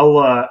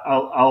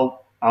 I'll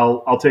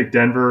take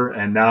Denver,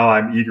 and now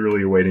I'm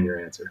eagerly awaiting your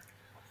answer.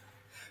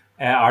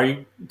 Are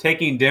you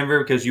taking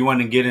Denver because you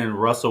want to get in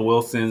Russell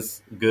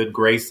Wilson's good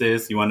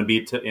graces? You want to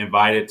be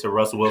invited to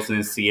Russell Wilson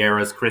and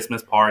Sierra's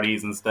Christmas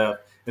parties and stuff?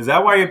 Is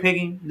that why you're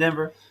picking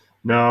Denver?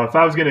 No, if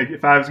I was gonna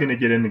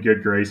get into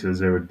good graces,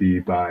 it would be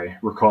by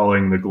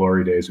recalling the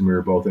glory days when we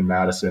were both in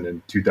Madison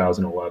in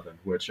 2011,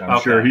 which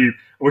I'm sure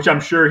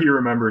he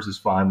remembers as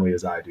fondly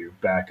as I do.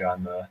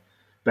 They'll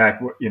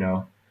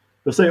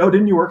say, "Oh,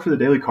 didn't you work for the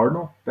Daily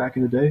Cardinal back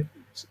in the day?"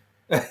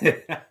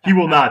 He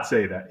will not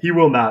say that.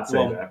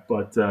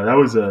 But that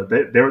was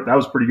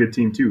a pretty good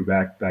team too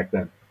back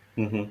then.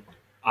 Mm-hmm.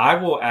 I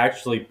will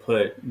actually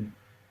put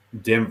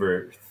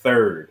Denver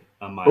third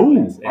on my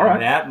list,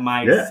 and that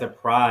might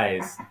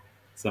surprise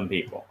some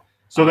people.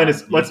 So then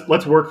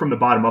let's work from the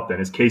bottom up. Then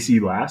is KC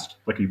last?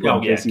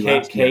 KC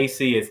last?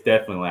 KC is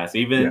definitely last.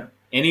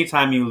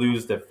 Anytime you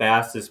lose the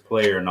fastest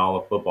player in all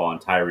of football, in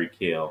Tyreek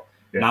Hill,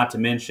 not to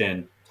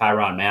mention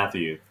Tyrann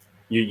Mathieu.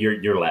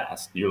 You're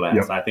last. You're last.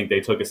 Yep. I think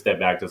they took a step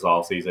back this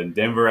offseason.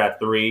 Denver at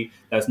 3.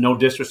 That's no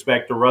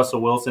disrespect to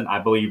Russell Wilson. I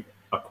believe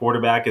a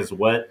quarterback is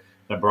what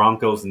the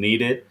Broncos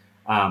needed.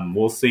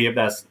 We'll see if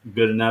that's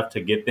good enough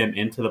to get them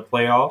into the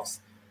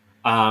playoffs.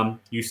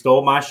 You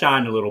stole my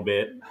shine a little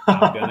bit.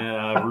 I'm going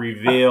to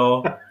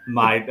reveal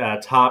my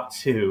top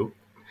 2.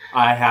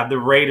 I have the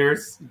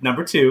Raiders,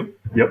 number 2.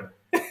 Yep.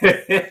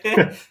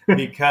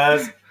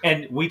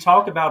 And we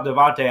talk about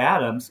Davante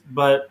Adams,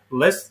 but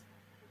let's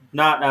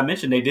not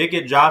mention they did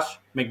get Josh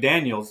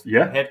McDaniels,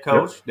 Yeah. head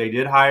coach. Yep. They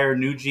did hire a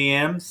new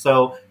GM.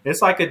 So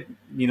it's like a,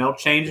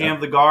 changing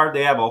of the guard.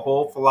 They have a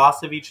whole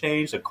philosophy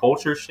change, a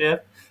culture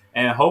shift.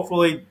 And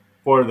hopefully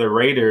for the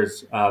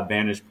Raiders'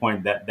 vantage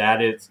point,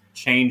 that it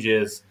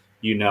changes,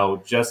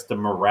 just the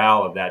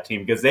morale of that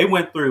team. Because they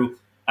went through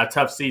a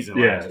tough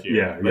season last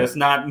year. Let's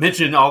not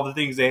mention all the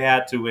things they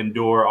had to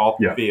endure off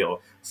the field.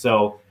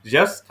 So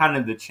just kind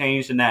of the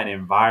change in that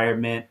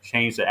environment,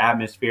 change the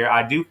atmosphere.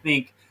 I do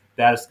think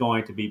that's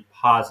going to be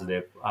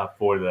positive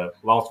for the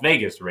Las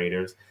Vegas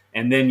Raiders.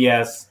 And then,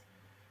 yes,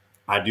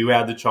 I do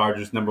have the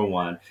Chargers number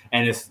one.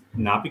 And it's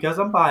not because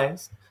I'm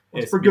biased.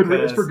 It's for good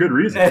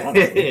reason.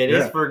 It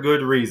is for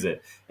good reason.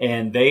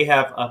 And they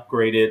have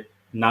upgraded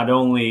not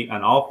only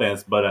on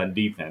offense, but on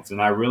defense.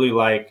 And I really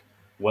like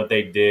what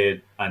they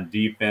did on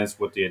defense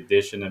with the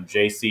addition of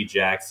J.C.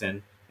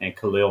 Jackson and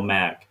Khalil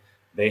Mack.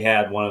 They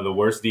had one of the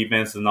worst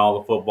defenses in all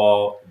of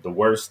football, the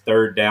worst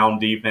third down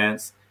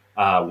defense,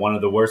 one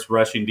of the worst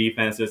rushing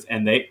defenses,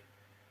 and they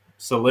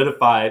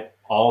solidified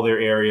all their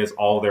areas,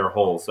 all their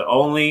holes. The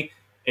only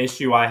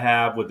issue I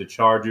have with the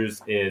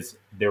Chargers is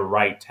their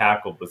right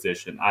tackle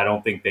position. I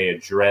don't think they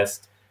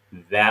addressed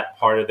that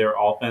part of their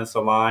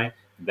offensive line.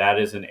 That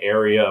is an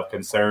area of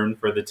concern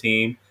for the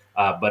team.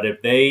 But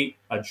if they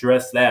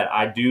address that,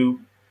 I do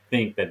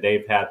think that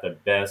they've had the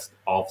best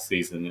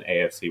offseason in the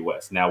AFC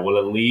West. Now, will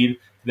it lead to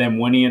them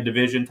winning a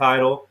division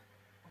title?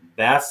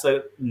 That's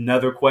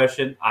another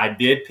question. I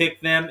did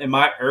pick them in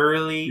my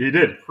early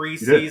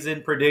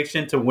preseason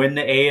prediction to win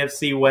the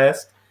AFC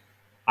West.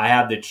 I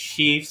have the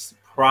Chiefs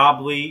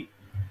probably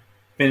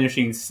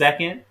finishing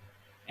second,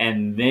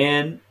 and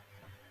then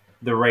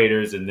the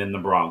Raiders, and then the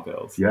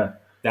Broncos. Yeah.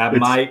 That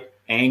might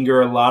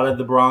anger a lot of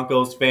the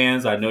Broncos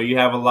fans. I know you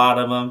have a lot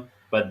of them,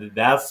 but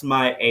that's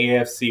my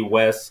AFC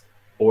West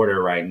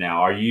order right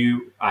now.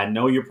 I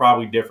know you're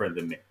probably different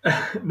than me.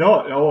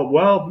 No,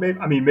 well,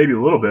 maybe a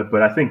little bit,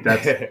 but I think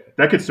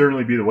that could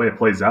certainly be the way it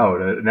plays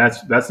out. And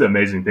that's the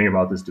amazing thing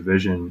about this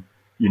division,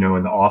 in the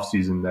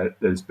offseason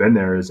that's been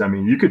there is,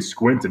 you could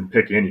squint and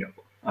pick any of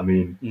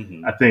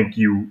them. I think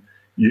you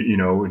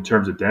in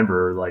terms of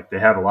Denver, like they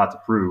have a lot to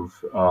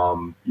prove,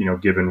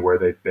 given where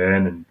they've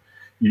been, and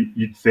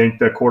you'd think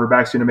the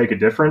quarterback's going to make a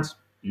difference.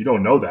 You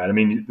don't know that.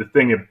 The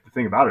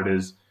thing about it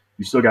is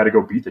you still got to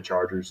go beat the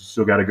Chargers. You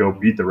still got to go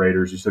beat the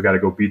Raiders. You still got to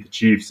go beat the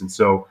Chiefs. And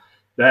so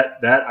that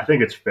I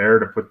think it's fair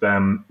to put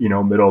them,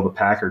 middle of the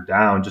pack or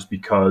down just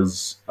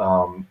because,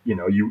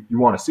 you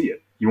want to see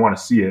it. You want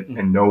to see it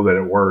and know that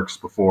it works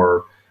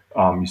before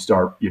you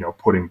start,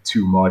 putting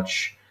too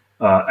much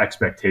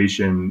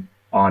expectation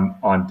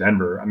on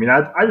Denver.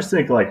 I just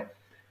think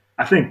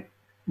I think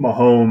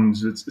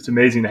Mahomes, it's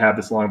amazing to have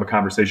this long of a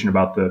conversation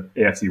about the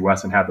AFC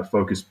West and have the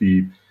focus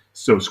be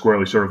so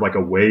squarely sort of like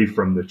away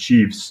from the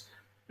Chiefs.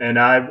 And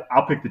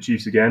I'll pick the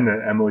Chiefs again.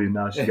 Emily,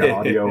 now she got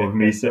audio of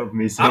me saying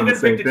the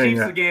same thing.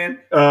 Chiefs again.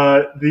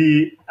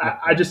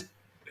 I just,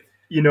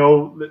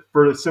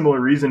 for a similar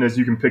reason as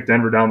you can pick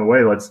Denver down the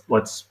way,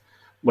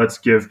 let's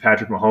give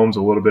Patrick Mahomes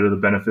a little bit of the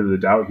benefit of the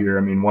doubt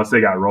here. Once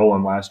they got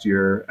rolling last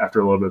year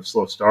after a little bit of a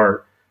slow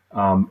start,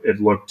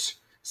 it looked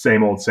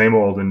same old,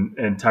 and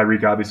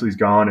Tyreek obviously is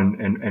gone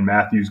and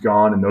Matthew's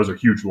gone, and those are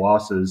huge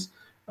losses.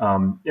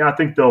 I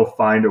think they'll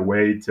find a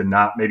way to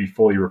not maybe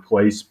fully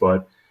replace,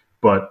 but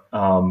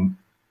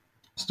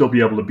still be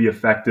able to be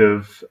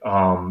effective.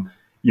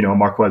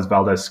 Marquez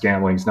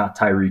Valdez-Scantling's not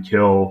Tyreek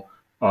Hill,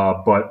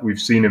 but we've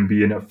seen him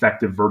be an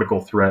effective vertical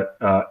threat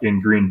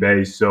in Green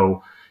Bay.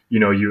 So,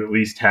 you at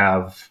least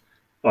have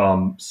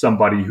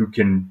somebody who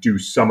can do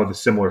some of the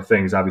similar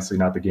things, obviously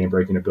not the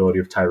game-breaking ability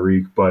of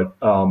Tyreek, but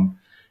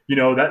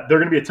that they're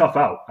going to be a tough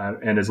out.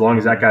 And as long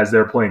as that guy's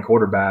there playing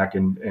quarterback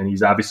and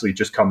he's obviously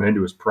just coming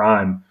into his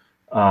prime,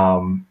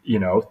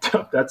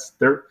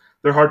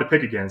 they're hard to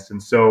pick against.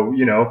 And so,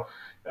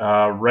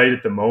 right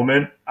at the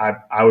moment,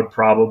 I would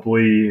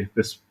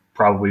this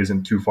probably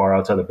isn't too far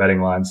outside the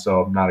betting line,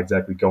 so I'm not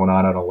exactly going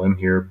on a limb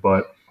here,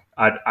 but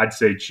I'd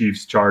say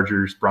Chiefs,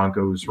 Chargers,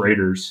 Broncos,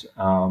 Raiders,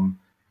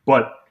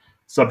 but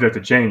subject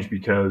to change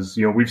because,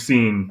 we've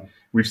seen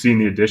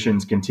the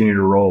additions continue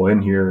to roll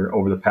in here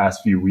over the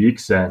past few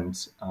weeks,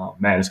 and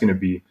man, it's going to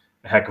be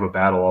a heck of a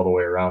battle all the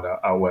way around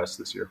out west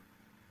this year.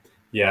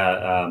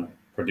 Yeah,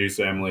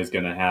 producer Emily is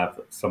going to have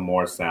some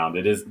more sound.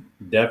 It is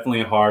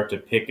definitely hard to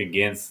pick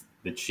against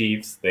the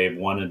Chiefs. They've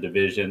won a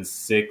division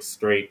 6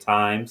 straight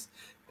times.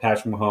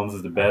 Patrick Mahomes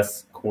is the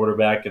best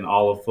quarterback in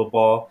all of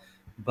football,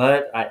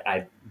 but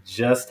I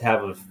just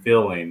have a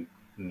feeling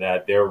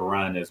that their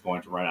run is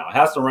going to run out. It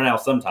has to run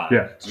out sometime.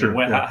 Yeah, it's true.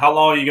 How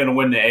long are you going to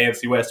win the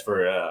AFC West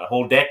for? A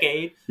whole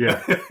decade?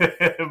 Yeah,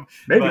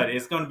 maybe. But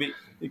it's going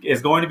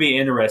to be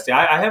interesting.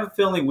 I have a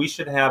feeling we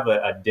should have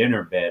a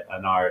dinner bet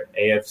on our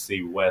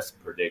AFC West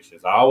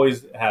predictions. I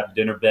always have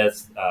dinner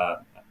bets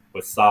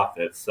with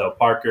soffits. So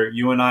Parker,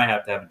 you and I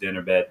have to have a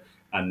dinner bet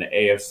on the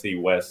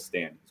AFC West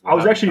standings. I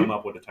was actually come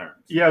up with the terms.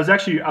 Yeah,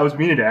 I was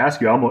meaning to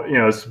ask you.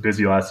 It's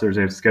busy last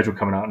Thursday, the schedule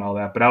coming out and all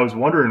that. But I was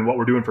wondering what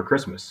we're doing for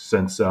Christmas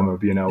since I'm gonna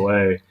be in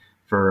LA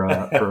for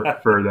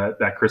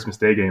that Christmas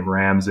Day game,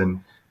 Rams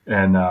and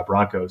and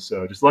Broncos.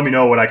 So just let me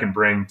know what I can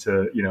bring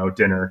to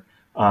dinner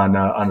on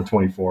the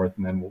 24th,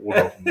 and then we'll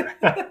go from there.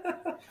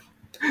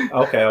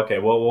 Okay.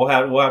 Well, we'll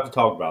have to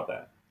talk about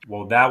that.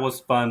 Well, that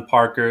was fun,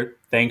 Parker.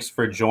 Thanks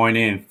for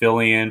joining and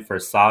filling in for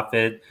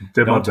Safid.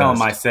 Don't tell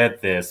him I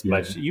said this,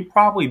 but you're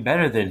probably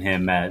better than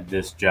him at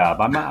this job.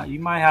 You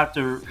might have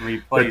to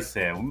replace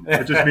him.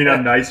 I just mean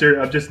I'm nicer.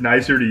 I'm just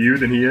nicer to you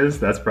than he is.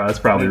 That's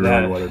probably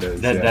really what it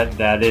is.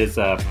 That is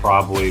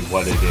probably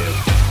what it is.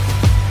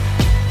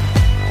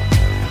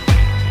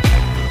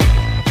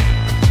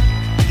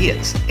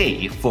 It's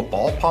a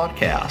football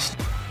podcast.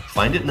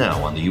 Find it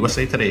now on the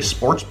USA Today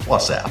Sports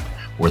Plus app,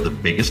 where the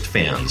biggest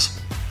fans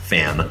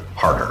fan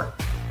harder.